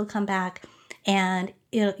sometimes it'll come back and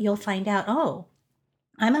you'll find out, oh,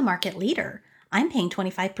 I'm a market leader. I'm paying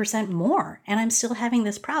 25% more and I'm still having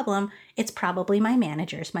this problem. It's probably my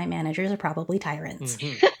managers. My managers are probably tyrants.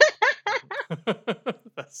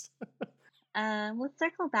 Let's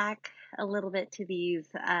circle back a little bit to these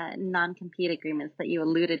non-compete agreements that you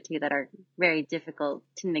alluded to that are very difficult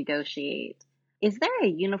to negotiate. Is there a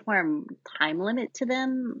uniform time limit to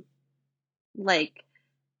them? Like,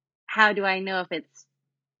 how do I know if it's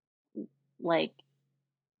like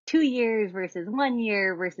 2 years versus 1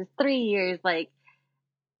 year versus 3 years? Like,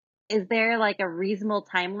 is there like a reasonable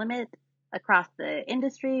time limit across the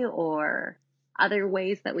industry or other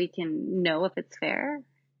ways that we can know if it's fair?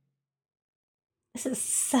 This is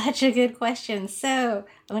such a good question. So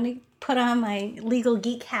I'm going to put on my legal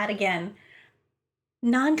geek hat again.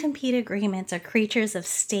 Non-compete agreements are creatures of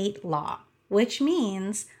state law, which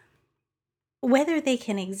means whether they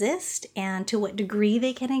can exist and to what degree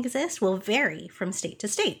they can exist will vary from state to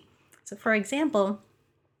state. So, for example,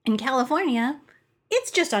 in California,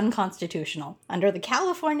 it's just unconstitutional. Under the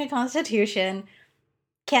California Constitution,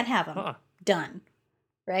 can't have them. Huh. Done.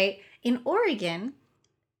 Right? In Oregon,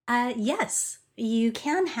 yes, you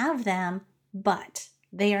can have them, but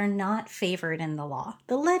they are not favored in the law.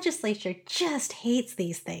 The legislature just hates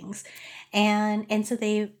these things. And so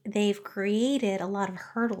they've created a lot of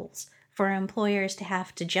hurdles for employers to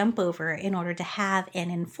have to jump over in order to have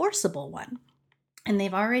an enforceable one. And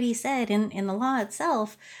they've already said in the law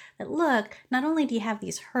itself that, look, not only do you have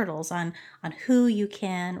these hurdles on who you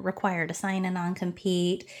can require to sign a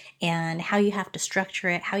non-compete and how you have to structure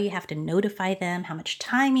it, how you have to notify them, how much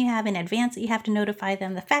time you have in advance that you have to notify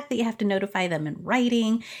them, the fact that you have to notify them in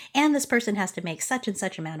writing, and this person has to make such and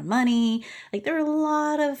such amount of money. Like, there are a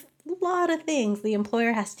lot of things the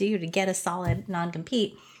employer has to do to get a solid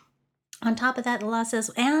non-compete. On top of that, the law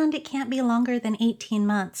says, and it can't be longer than 18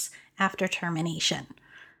 months after termination.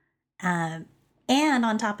 And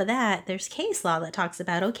on top of that, there's case law that talks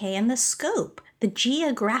about, okay, and the scope, the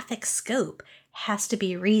geographic scope has to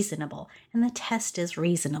be reasonable. And the test is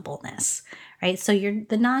reasonableness, right? So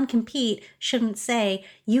the non-compete shouldn't say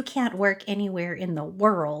you can't work anywhere in the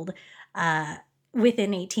world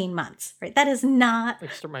within 18 months, right? That is not...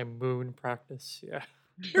 Like start my moon practice, yeah.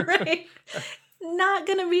 Right? Not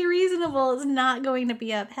going to be reasonable. It's not going to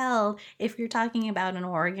be upheld if you're talking about an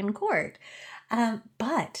Oregon court.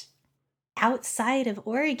 But outside of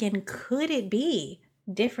Oregon, could it be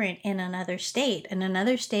different in another state? In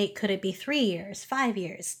another state, could it be 3 years, 5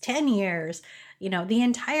 years, 10 years? You know, the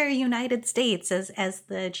entire United States as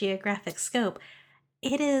the geographic scope.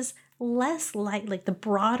 It is less like the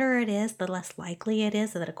broader it is, the less likely it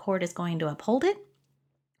is that a court is going to uphold it.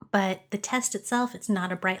 But the test itself, it's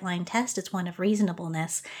not a bright line test. It's one of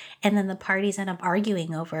reasonableness. And then the parties end up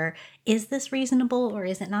arguing over, is this reasonable or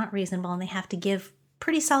is it not reasonable? And they have to give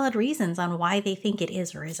pretty solid reasons on why they think it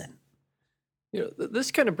is or isn't. You know,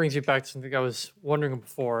 this kind of brings me back to something I was wondering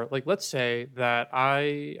before. Like, let's say that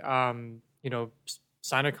I,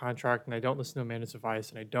 sign a contract and I don't listen to Amanda's advice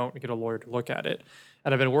and I don't get a lawyer to look at it.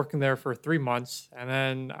 And I've been working there for 3 months. And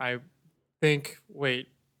then I think, wait,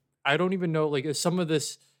 I don't even know, like, is some of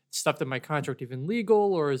this stuff in my contract even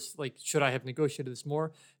legal, or is like, should I have negotiated this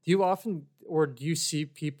more? Do you often, or do you see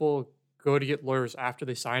people go to get lawyers after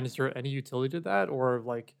they sign? Is there any utility to that, or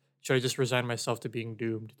like, should I just resign myself to being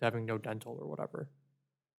doomed to having no dental or whatever?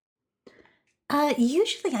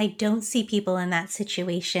 Usually I don't see people in that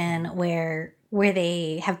situation where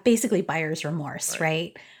they have basically buyer's remorse,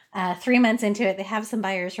 Right. right? 3 months into it, they have some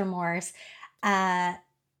buyer's remorse. Uh,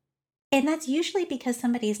 And that's usually because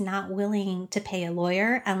somebody's not willing to pay a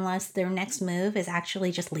lawyer unless their next move is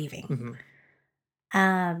actually just leaving. Hmm.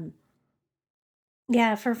 Um,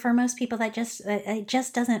 yeah, for most people, that just it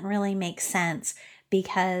just doesn't really make sense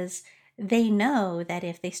because they know that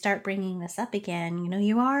if they start bringing this up again,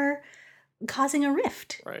 you are causing a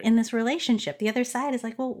rift Right. in this relationship. The other side is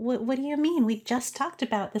like, well, what do you mean? We just talked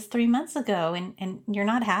about this 3 months ago, and you're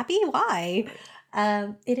not happy? Why?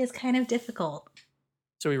 Right. It is kind of difficult.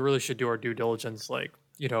 So we really should do our due diligence, like,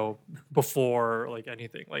 before like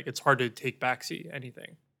anything. Like, it's hard to take backseat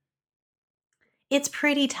anything. It's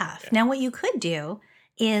pretty tough. Yeah. Now, what you could do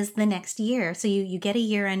is the next year. So you get a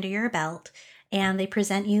year under your belt and they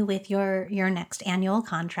present you with your next annual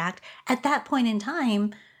contract. At that point in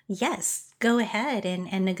time, yes, go ahead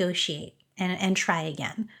and negotiate and try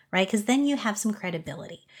again, right? Because then you have some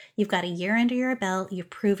credibility. You've got a year under your belt. You've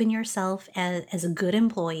proven yourself as a good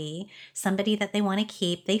employee, somebody that they want to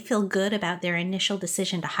keep. They feel good about their initial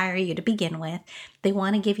decision to hire you to begin with. They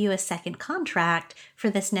want to give you a second contract for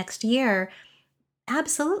this next year.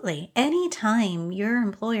 Absolutely. Anytime your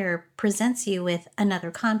employer presents you with another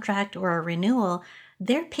contract or a renewal,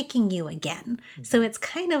 they're picking you again. So it's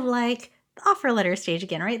kind of like the offer letter stage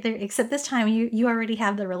again, right? Except this time you already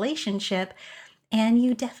have the relationship and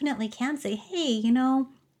you definitely can say, hey,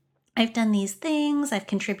 I've done these things, I've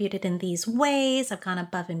contributed in these ways, I've gone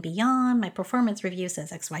above and beyond, my performance review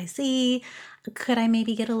says XYZ. Could I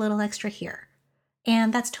maybe get a little extra here?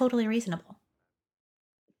 And that's totally reasonable.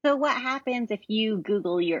 So what happens if you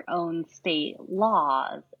Google your own state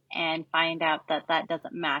laws and find out that that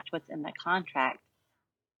doesn't match what's in the contract?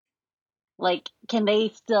 Like, can they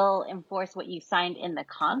still enforce what you signed in the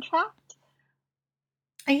contract?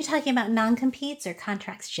 Are you talking about non-competes or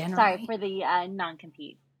contracts Sorry, generally? for the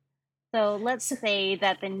non-compete. So let's So, say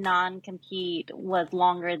that the non-compete was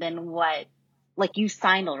longer than what, like, you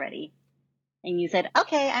signed already, and you said,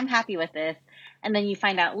 okay, I'm happy with this. And then you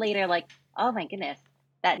find out later, like, oh my goodness,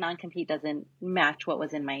 that non-compete doesn't match what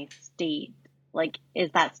was in my state. Like,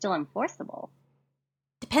 is that still enforceable?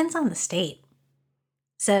 depends on the state.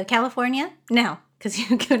 So California, no, because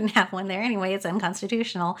you couldn't have one there anyway. It's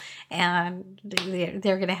unconstitutional, and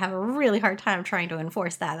they're going to have a really hard time trying to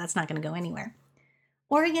enforce that. That's not going to go anywhere.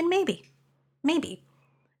 Oregon, maybe.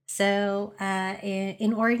 So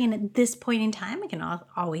in Oregon, at this point in time, it can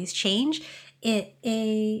always change.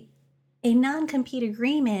 A non-compete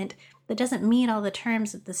agreement that doesn't meet all the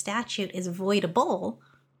terms of the statute is voidable,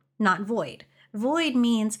 not void. Void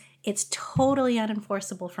means it's totally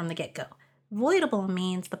unenforceable from the get-go. Voidable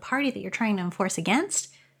means the party that you're trying to enforce against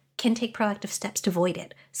can take proactive steps to void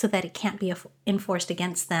it so that it can't be enforced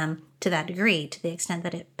against them to that degree, to the extent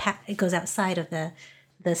that it goes outside of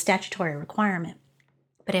the statutory requirement.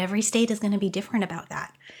 But every state is going to be different about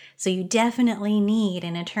that. So you definitely need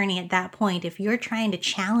an attorney at that point. If you're trying to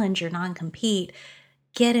challenge your non-compete,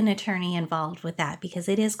 get an attorney involved with that, because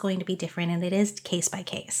it is going to be different and it is case by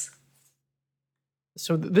case.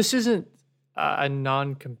 So this isn't a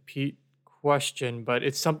non-compete question, but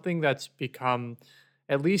it's something that's become,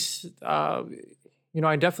 at least, I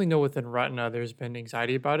definitely know within retina there's been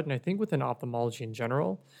anxiety about it, and I think within ophthalmology in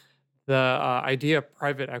general, the idea of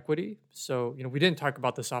private equity. So we didn't talk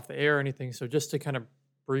about this off the air or anything. So just to kind of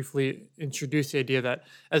briefly introduce the idea that,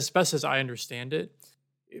 as best as I understand it,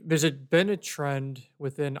 been a trend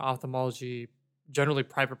within ophthalmology, generally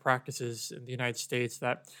private practices in the United States,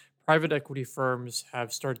 that private equity firms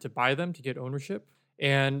have started to buy them to get ownership.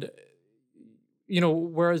 And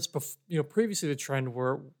whereas previously the trend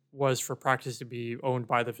was for practice to be owned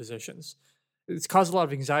by the physicians, it's caused a lot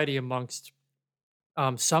of anxiety amongst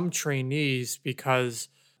some trainees, because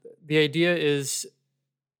the idea is,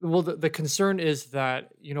 well, the concern is that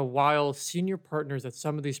while senior partners at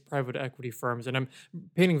some of these private equity firms, and I'm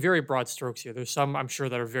painting very broad strokes here, there's some I'm sure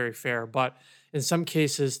that are very fair, but in some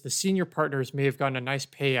cases the senior partners may have gotten a nice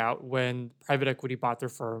payout when private equity bought their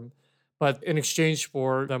firm, but in exchange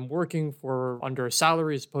for them working for under a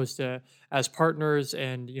salary as opposed to as partners,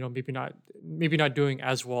 and maybe not doing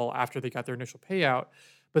as well after they got their initial payout.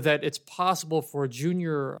 But that it's possible for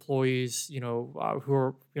junior employees, who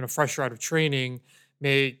are fresher out of training,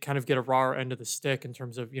 may kind of get a raw end of the stick in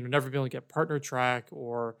terms of never being able to get partner track,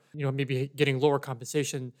 or maybe getting lower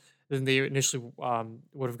compensation than they initially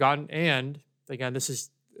would have gotten. And again, this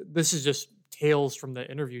is just tales from the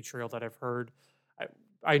interview trail that I've heard.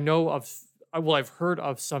 I know of, I've heard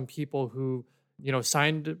of some people who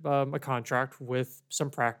signed a contract with some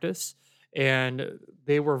practice, and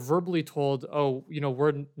they were verbally told, oh,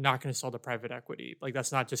 we're not going to sell to private equity. Like, that's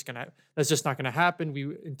just not gonna happen.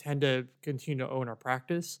 We intend to continue to own our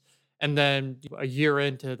practice. And then a year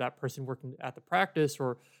into that person working at the practice,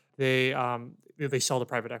 or they sell to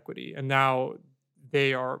private equity, and now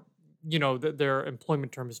they are, their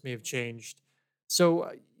employment terms may have changed. So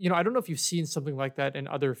I don't know if you've seen something like that in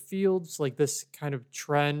other fields, like this kind of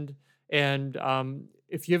trend. And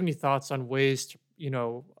if you have any thoughts on ways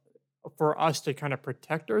to for us to kind of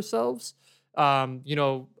protect ourselves,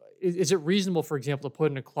 is it reasonable, for example, to put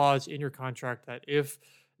in a clause in your contract that if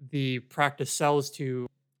the practice sells to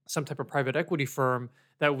some type of private equity firm,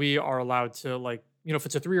 that we are allowed to, like, if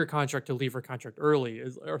it's a 3-year contract, to leave our contract early?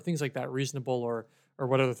 Are things like that reasonable, or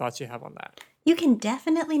what other thoughts you have on that? You can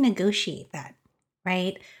definitely negotiate that,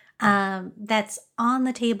 right? That's on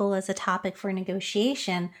the table as a topic for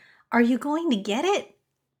negotiation. Are you going to get it?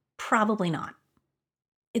 Probably not.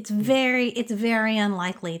 It's very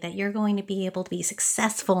unlikely that you're going to be able to be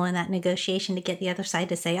successful in that negotiation to get the other side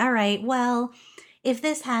to say, all right, well, if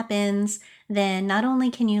this happens, then not only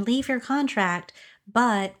can you leave your contract,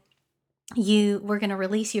 but we're going to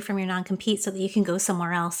release you from your non-compete so that you can go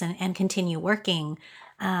somewhere else and continue working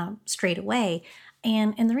straight away.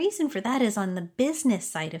 And the reason for that is on the business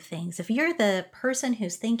side of things. If you're the person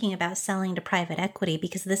who's thinking about selling to private equity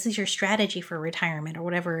because this is your strategy for retirement or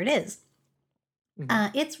whatever it is,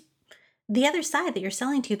 it's the other side that you're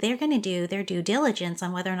selling to. They're going to do their due diligence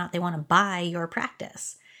on whether or not they want to buy your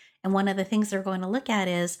practice. And one of the things they're going to look at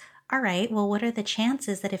is, all right, well, what are the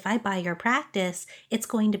chances that if I buy your practice, it's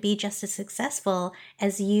going to be just as successful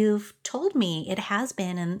as you've told me it has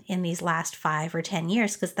been in these last 5 or 10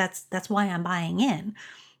 years? Because that's why I'm buying in.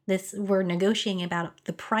 We're negotiating about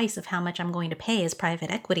the price of how much I'm going to pay as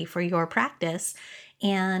private equity for your practice.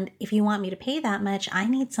 And if you want me to pay that much, I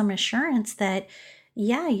need some assurance that,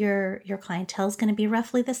 yeah, your clientele is going to be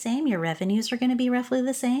roughly the same. Your revenues are going to be roughly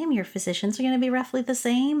the same. Your physicians are going to be roughly the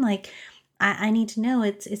same. Like, I need to know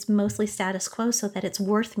it's mostly status quo so that it's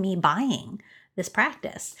worth me buying this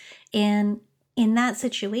practice. And in that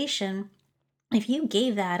situation, if you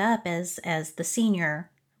gave that up as the senior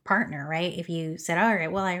partner, right? If you said, all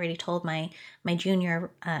right, well, I already told my junior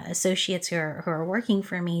associates who are working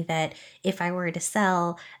for me that if I were to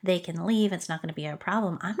sell, they can leave. It's not going to be a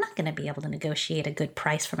problem. I'm not going to be able to negotiate a good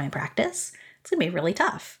price for my practice. It's going to be really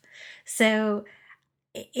tough. So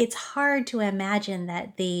it's hard to imagine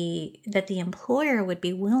that the employer would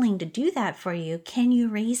be willing to do that for you. Can you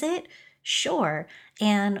raise it? Sure.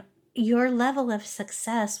 And your level of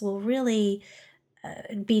success will really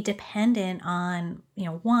be dependent on,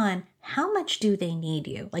 one, how much do they need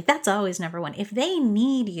you? Like, that's always number one. If they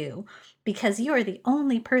need you because you're the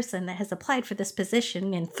only person that has applied for this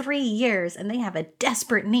position in 3 years and they have a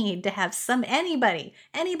desperate need to have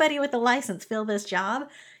anybody with a license fill this job,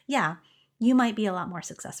 yeah, you might be a lot more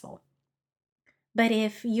successful. But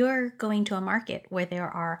if you're going to a market where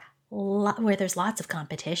there's lots of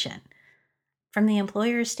competition, from the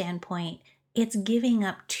employer's standpoint, it's giving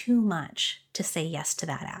up too much to say yes to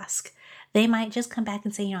that ask. They might just come back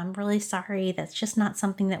and say, I'm really sorry, that's just not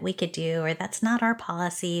something that we could do, or that's not our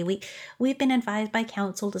policy. We've been advised by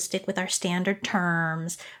counsel to stick with our standard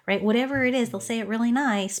terms, right? Whatever it is, they'll say it really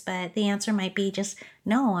nice, but the answer might be just,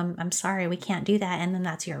 no, I'm sorry, we can't do that, and then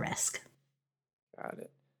that's your risk. Got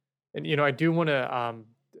it. And, I do want to,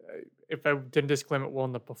 if I didn't disclaim it well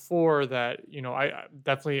enough before, that,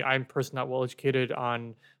 I'm a person not well educated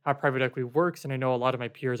on how private equity works. And I know a lot of my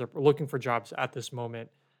peers are looking for jobs at this moment.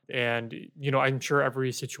 And, I'm sure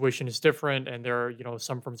every situation is different. And there are,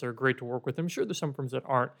 some firms that are great to work with. I'm sure there's some firms that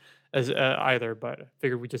aren't as either, but I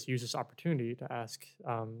figured we just use this opportunity to ask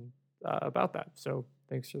about that. So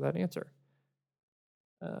thanks for that answer.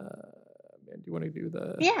 Man, do you want to do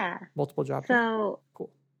the multiple job thing? So Cool.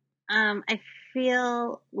 I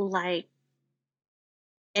feel like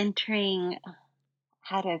how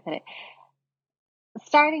do I put it?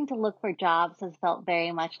 Starting to look for jobs has felt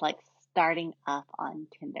very much like starting up on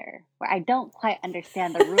Tinder, where I don't quite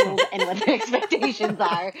understand the rules and what the expectations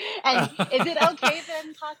are. And is it okay that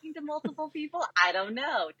I'm talking to multiple people? I don't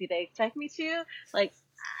know. Do they expect me to? Like,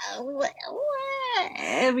 what?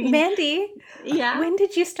 I mean, Mandy, yeah. when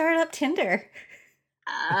did you start up Tinder?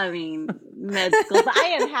 I mean, med school. But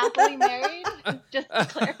I am happily married, just to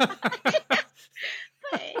clarify.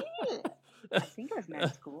 I think it was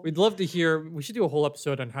med school. We'd love to hear. We should do a whole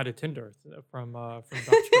episode on how to Tinder from Dr.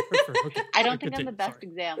 Christopher. Okay, I don't think I'm the best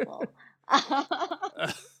example.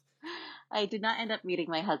 I did not end up meeting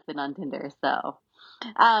my husband on Tinder, so.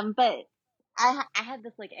 But I had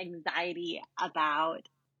this anxiety about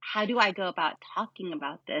how do I go about talking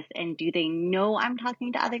about this, and do they know I'm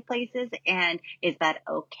talking to other places, and is that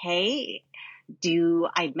okay? Do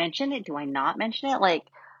I mention it? Do I not mention it?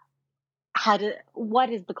 What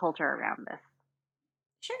is the culture around this?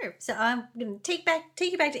 Sure. So I'm going to take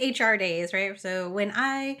you back to HR days, right? So when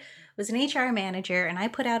I was an HR manager and I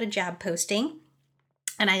put out a job posting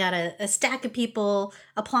and I got a stack of people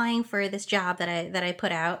applying for this job that I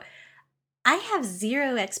put out, I have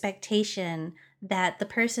zero expectation that the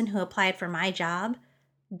person who applied for my job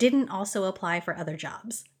didn't also apply for other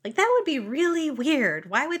jobs. That would be really weird.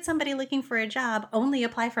 Why would somebody looking for a job only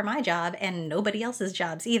apply for my job and nobody else's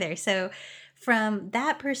jobs either? So from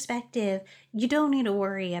that perspective, you don't need to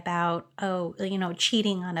worry about,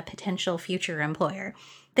 cheating on a potential future employer.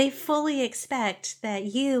 They fully expect that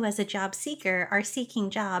you as a job seeker are seeking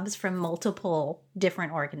jobs from multiple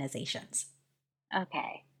different organizations.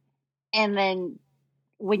 Okay. And then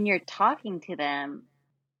when you're talking to them,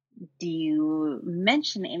 do you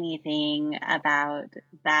mention anything about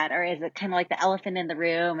that? Or is it kind of like the elephant in the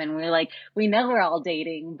room and we know we're all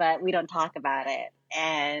dating, but we don't talk about it?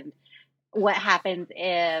 And what happens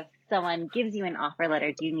if someone gives you an offer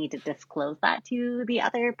letter? Do you need to disclose that to the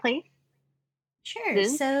other place? Sure.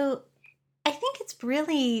 So I think it's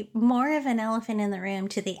really more of an elephant in the room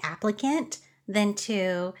to the applicant than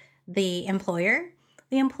to the employer.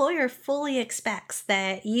 The employer fully expects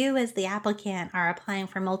that you as the applicant are applying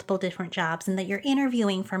for multiple different jobs and that you're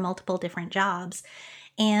interviewing for multiple different jobs.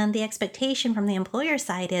 And the expectation from the employer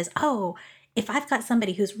side is, if I've got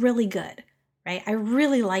somebody who's really good, right? I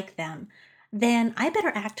really like them, then I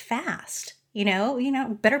better act fast,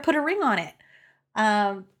 better put a ring on it.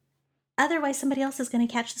 Otherwise, somebody else is going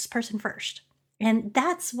to catch this person first. And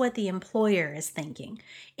that's what the employer is thinking.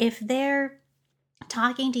 If they're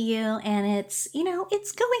talking to you and it's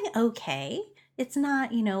going okay, it's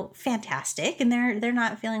not, fantastic, and they're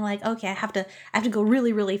not feeling like, okay, I have to go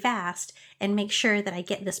really, really fast and make sure that I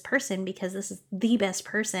get this person because this is the best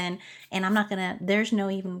person and there's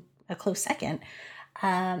no even a close second.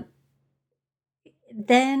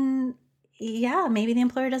 then yeah, maybe the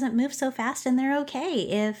employer doesn't move so fast and they're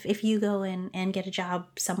okay if you go and get a job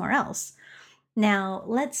somewhere else. Now,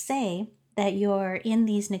 let's say that you're in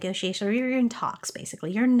these negotiations, or you're in talks,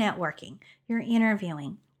 basically, you're networking, you're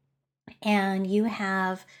interviewing, and you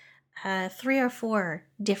have 3 or 4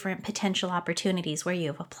 different potential opportunities where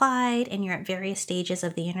you've applied and you're at various stages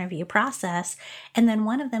of the interview process, and then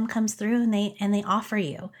one of them comes through and they offer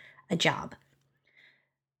you a job.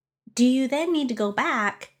 Do you then need to go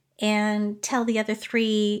back and tell the other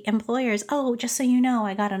 3 employers, oh, just so you know,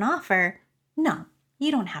 I got an offer? No,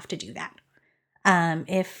 you don't have to do that.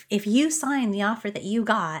 If you sign the offer that you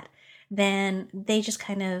got, then they just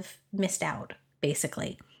kind of missed out,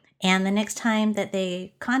 basically. And the next time that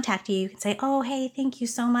they contact you, you can say, oh, hey, thank you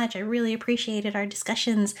so much. I really appreciated our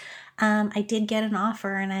discussions. I did get an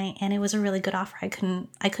offer and it was a really good offer. I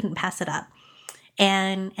couldn't pass it up.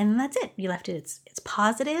 And that's it. You left it. It's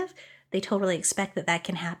positive. They totally expect that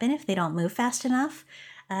can happen if they don't move fast enough.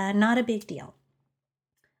 Not a big deal.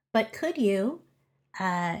 But could you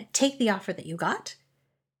take the offer that you got,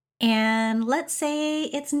 and let's say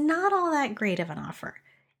it's not all that great of an offer,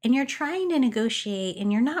 and you're trying to negotiate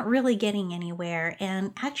and you're not really getting anywhere,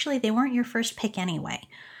 and actually they weren't your first pick anyway.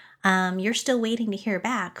 You're still waiting to hear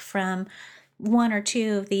back from 1 or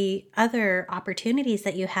 2 of the other opportunities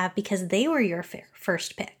that you have because they were your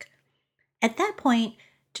first pick. At that point,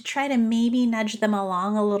 to try to maybe nudge them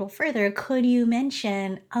along a little further, could you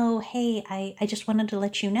mention, oh, hey, I just wanted to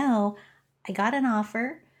let you know I got an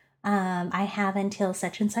offer. I have until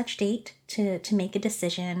such and such date to make a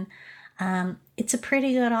decision. It's a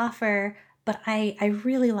pretty good offer, but I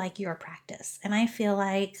really like your practice. And I feel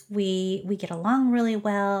like we get along really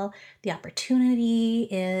well. The opportunity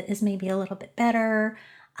is maybe a little bit better.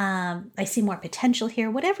 I see more potential here.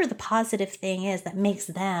 Whatever the positive thing is that makes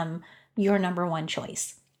them your number one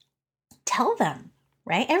choice. Tell them,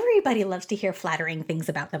 right? Everybody loves to hear flattering things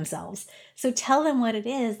about themselves. So tell them what it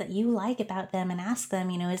is that you like about them and ask them,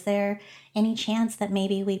 is there any chance that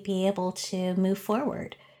maybe we'd be able to move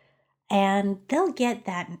forward? And they'll get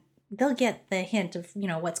the hint of,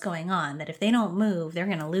 what's going on, that if they don't move, they're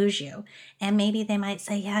going to lose you. And maybe they might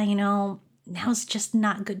say, yeah, now's just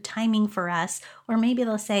not good timing for us. Or maybe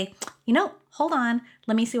they'll say, hold on,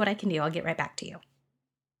 let me see what I can do. I'll get right back to you.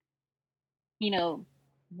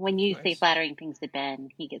 When you say Nice. flattering things to Ben,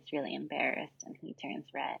 he gets really embarrassed and he turns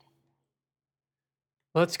red.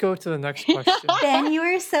 Let's go to the next question. Ben, you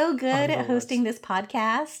are so good On at the hosting this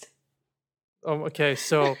podcast. Okay,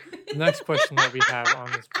 so the next question that we have on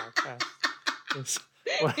this podcast is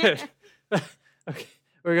okay,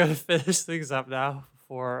 we're gonna finish things up now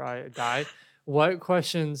before I die. What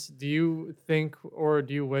questions do you think or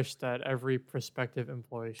do you wish that every prospective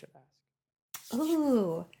employee should ask?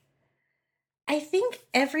 Ooh. I think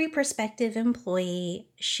every prospective employee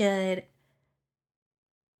should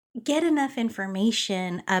get enough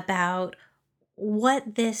information about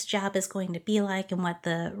what this job is going to be like and what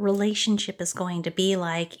the relationship is going to be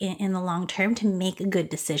like in the long term to make a good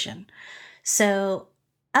decision. So,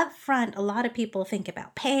 up front, a lot of people think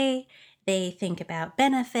about pay, they think about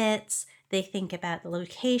benefits, they think about the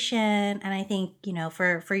location, and I think,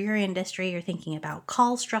 for your industry, you're thinking about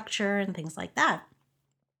call structure and things like that.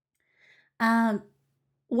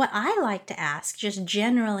 What I like to ask, just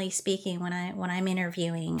generally speaking, when I'm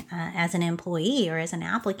interviewing as an employee or as an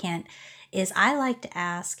applicant, is I like to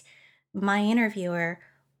ask my interviewer,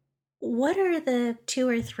 what are the 2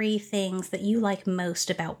 or 3 things that you like most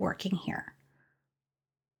about working here?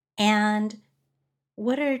 And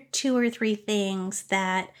what are 2 or 3 things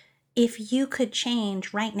that if you could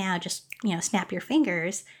change right now, just, snap your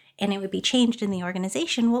fingers and it would be changed in the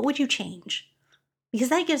organization, what would you change? Because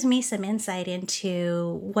that gives me some insight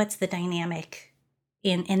into what's the dynamic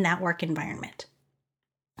in that work environment.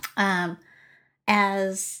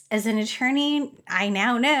 As an attorney, I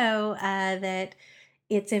now know that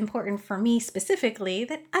it's important for me specifically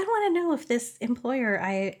that I want to know if this employer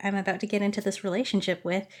I'm about to get into this relationship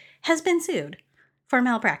with has been sued for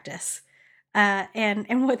malpractice.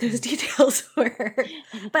 And what those details were.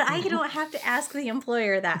 But I don't have to ask the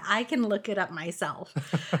employer that. I can look it up myself,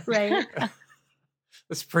 right?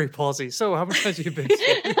 That's pretty palsy. So, how much has you been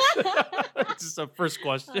sued? Just a first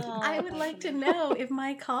question. I would like to know if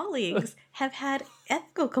my colleagues have had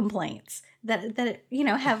ethical complaints that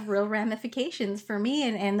have real ramifications for me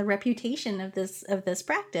and the reputation of this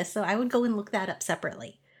practice. So I would go and look that up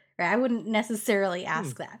separately. Right? I wouldn't necessarily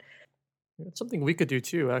ask that. It's something we could do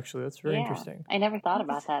too, actually. That's very interesting. I never thought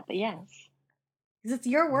about that, but yes. Because it's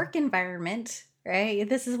your work environment, right?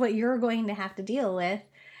 This is what you're going to have to deal with.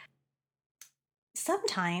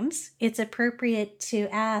 Sometimes it's appropriate to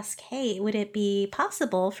ask, hey, would it be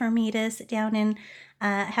possible for me to sit down and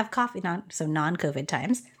have coffee, non-COVID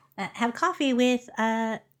times, have coffee with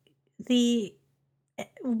the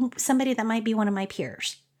somebody that might be one of my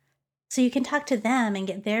peers. So you can talk to them and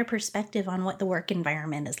get their perspective on what the work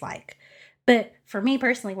environment is like. But for me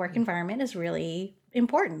personally, work environment is really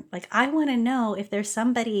important. Like, I want to know if there's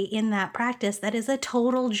somebody in that practice that is a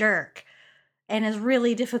total jerk and is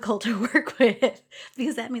really difficult to work with,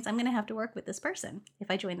 because that means I'm going to have to work with this person if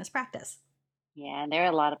I join this practice. Yeah, and there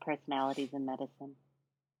are a lot of personalities in medicine.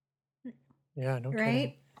 Yeah, no kidding.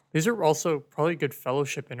 Right? These are also probably good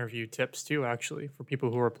fellowship interview tips too, actually, for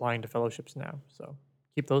people who are applying to fellowships now. So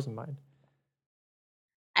keep those in mind.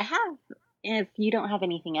 I have, if you don't have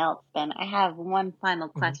anything else, then I have one final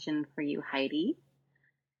Mhm. question for you, Heidi.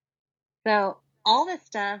 So all this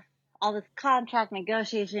stuff, all this contract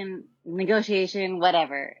negotiation,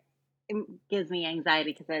 whatever, it gives me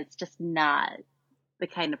anxiety because it's just not the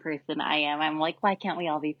kind of person I am. I'm like, why can't we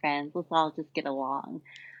all be friends? Let's all just get along.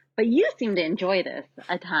 But you seem to enjoy this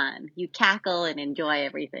a ton. You cackle and enjoy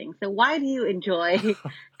everything. So why do you enjoy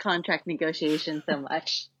contract negotiation so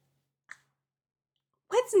much?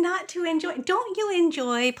 What's not to enjoy? Don't you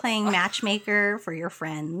enjoy playing matchmaker for your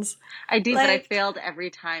friends? I do, but I Like- failed every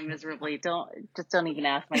time miserably. Don't even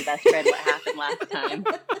ask my best friend what happened last time.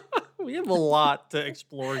 We have a lot to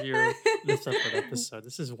explore here in this episode.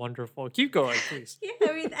 This is wonderful. Keep going, please. Yeah,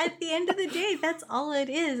 I mean, at the end of the day, that's all it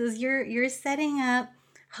is you're setting up,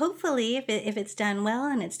 hopefully, if it's done well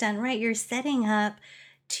and it's done right, you're setting up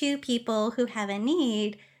two people who have a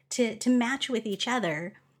need to match with each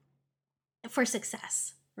other for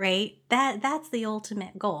success, right? That's the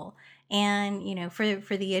ultimate goal. And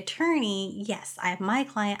for the attorney, yes, I have my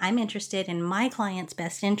client, I'm interested in my client's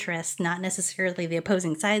best interests, not necessarily the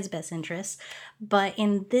opposing side's best interests. But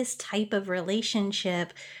in this type of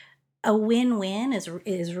relationship, a win-win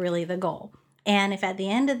is really the goal. And if at the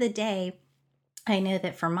end of the day, I know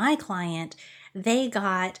that for my client, they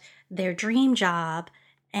got their dream job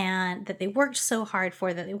and that they worked so hard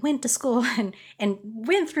for, that they went to school and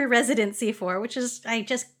went through residency for, which is,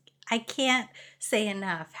 I can't say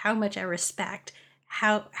enough how much I respect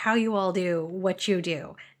how you all do what you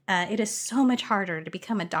do. It is so much harder to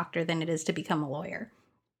become a doctor than it is to become a lawyer.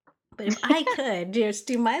 But if I could just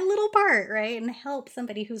do my little part, right, and help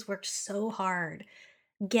somebody who's worked so hard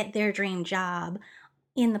get their dream job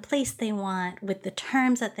in the place they want, with the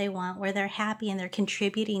terms that they want, where they're happy and they're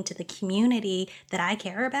contributing to the community that I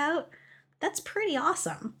care about, that's pretty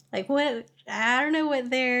awesome. Like, I don't know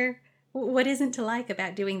what isn't to like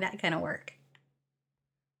about doing that kind of work.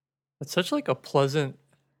 It's such like a pleasant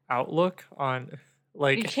outlook on You're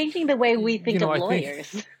like changing the way we think of I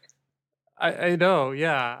lawyers. I know,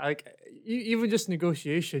 yeah. Like even just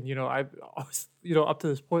negotiation, I've always, up to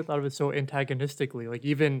this point thought of it so antagonistically. Like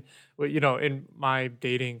even, in my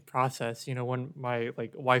dating process, when my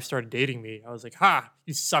like wife started dating me, I was like, "Ha,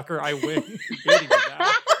 you sucker! I win. You're dating me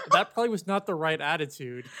now." That probably was not the right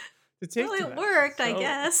attitude to take. Well, to it that. worked, I So,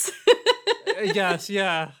 guess. I guess,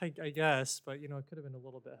 yeah, I guess, but it could have been a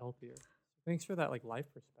little bit healthier. Thanks for that, like life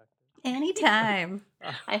perspective. Anytime.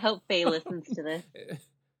 I hope Faye listens to this.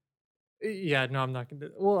 Yeah, no, I'm not gonna.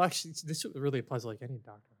 Well, actually, this really applies to like any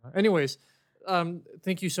doctor. Huh? Anyways,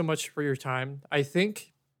 thank you so much for your time. I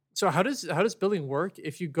think so. How does billing work?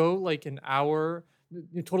 If you go like an hour,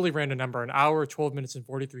 you totally random number, an hour, 12 minutes and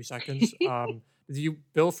 43 seconds. Do you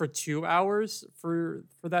bill for 2 hours for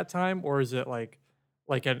that time, or is it like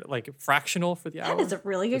fractional for the hour? That is a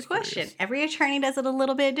really good Just question. curious. Every attorney does it a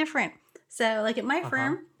little bit different. So, like at my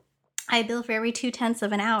firm, I bill for every 2/10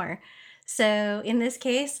 of an hour. So, in this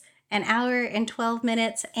case, an hour and 12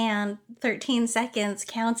 minutes and 13 seconds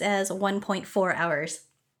counts as 1.4 hours.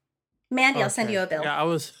 Mandy, I'll send you a bill. Yeah, I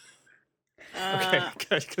was. Okay, Uh,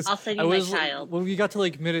 good. Because I'll send I you my was child. when we got to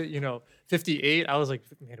like minute 58, I was like,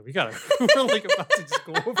 man, we gotta we're like about to just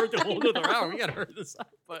go over the whole other hour. We gotta hurry this up.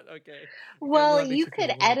 But okay. Well, that makes you me feel could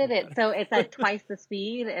a little edit bit it better. so it's at twice the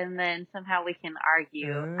speed, and then somehow we can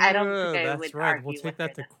argue. I don't think I That's would right. argue We'll take with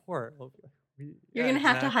that her. to court. You're Yeah, going to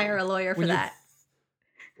have to hire a exactly. lawyer for When you that.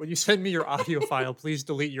 when you send me your audio file, please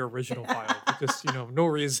delete your original file because no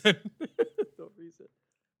reason. No reason.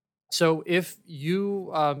 So, if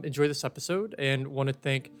you enjoy this episode and want to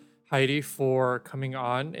thank Heidi for coming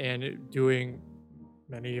on and doing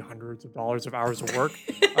many hundreds of dollars of hours of work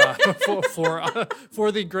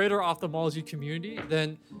for the greater ophthalmology community,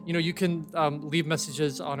 then you can leave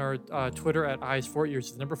messages on our Twitter at eyes 4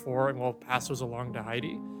 years, the number 4, and we'll pass those along to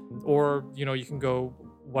Heidi. Or you can go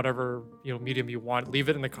whatever medium you want. Leave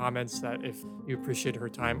it in the comments that if you appreciate her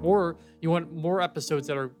time, or you want more episodes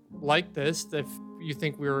that are like this, if you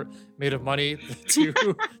think we're made of money,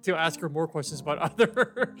 to ask her more questions about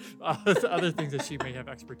other things that she may have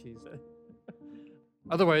expertise in.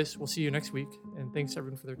 Otherwise, we'll see you next week, and thanks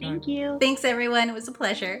everyone for their time. Thank you. Thanks, everyone. It was a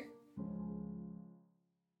pleasure.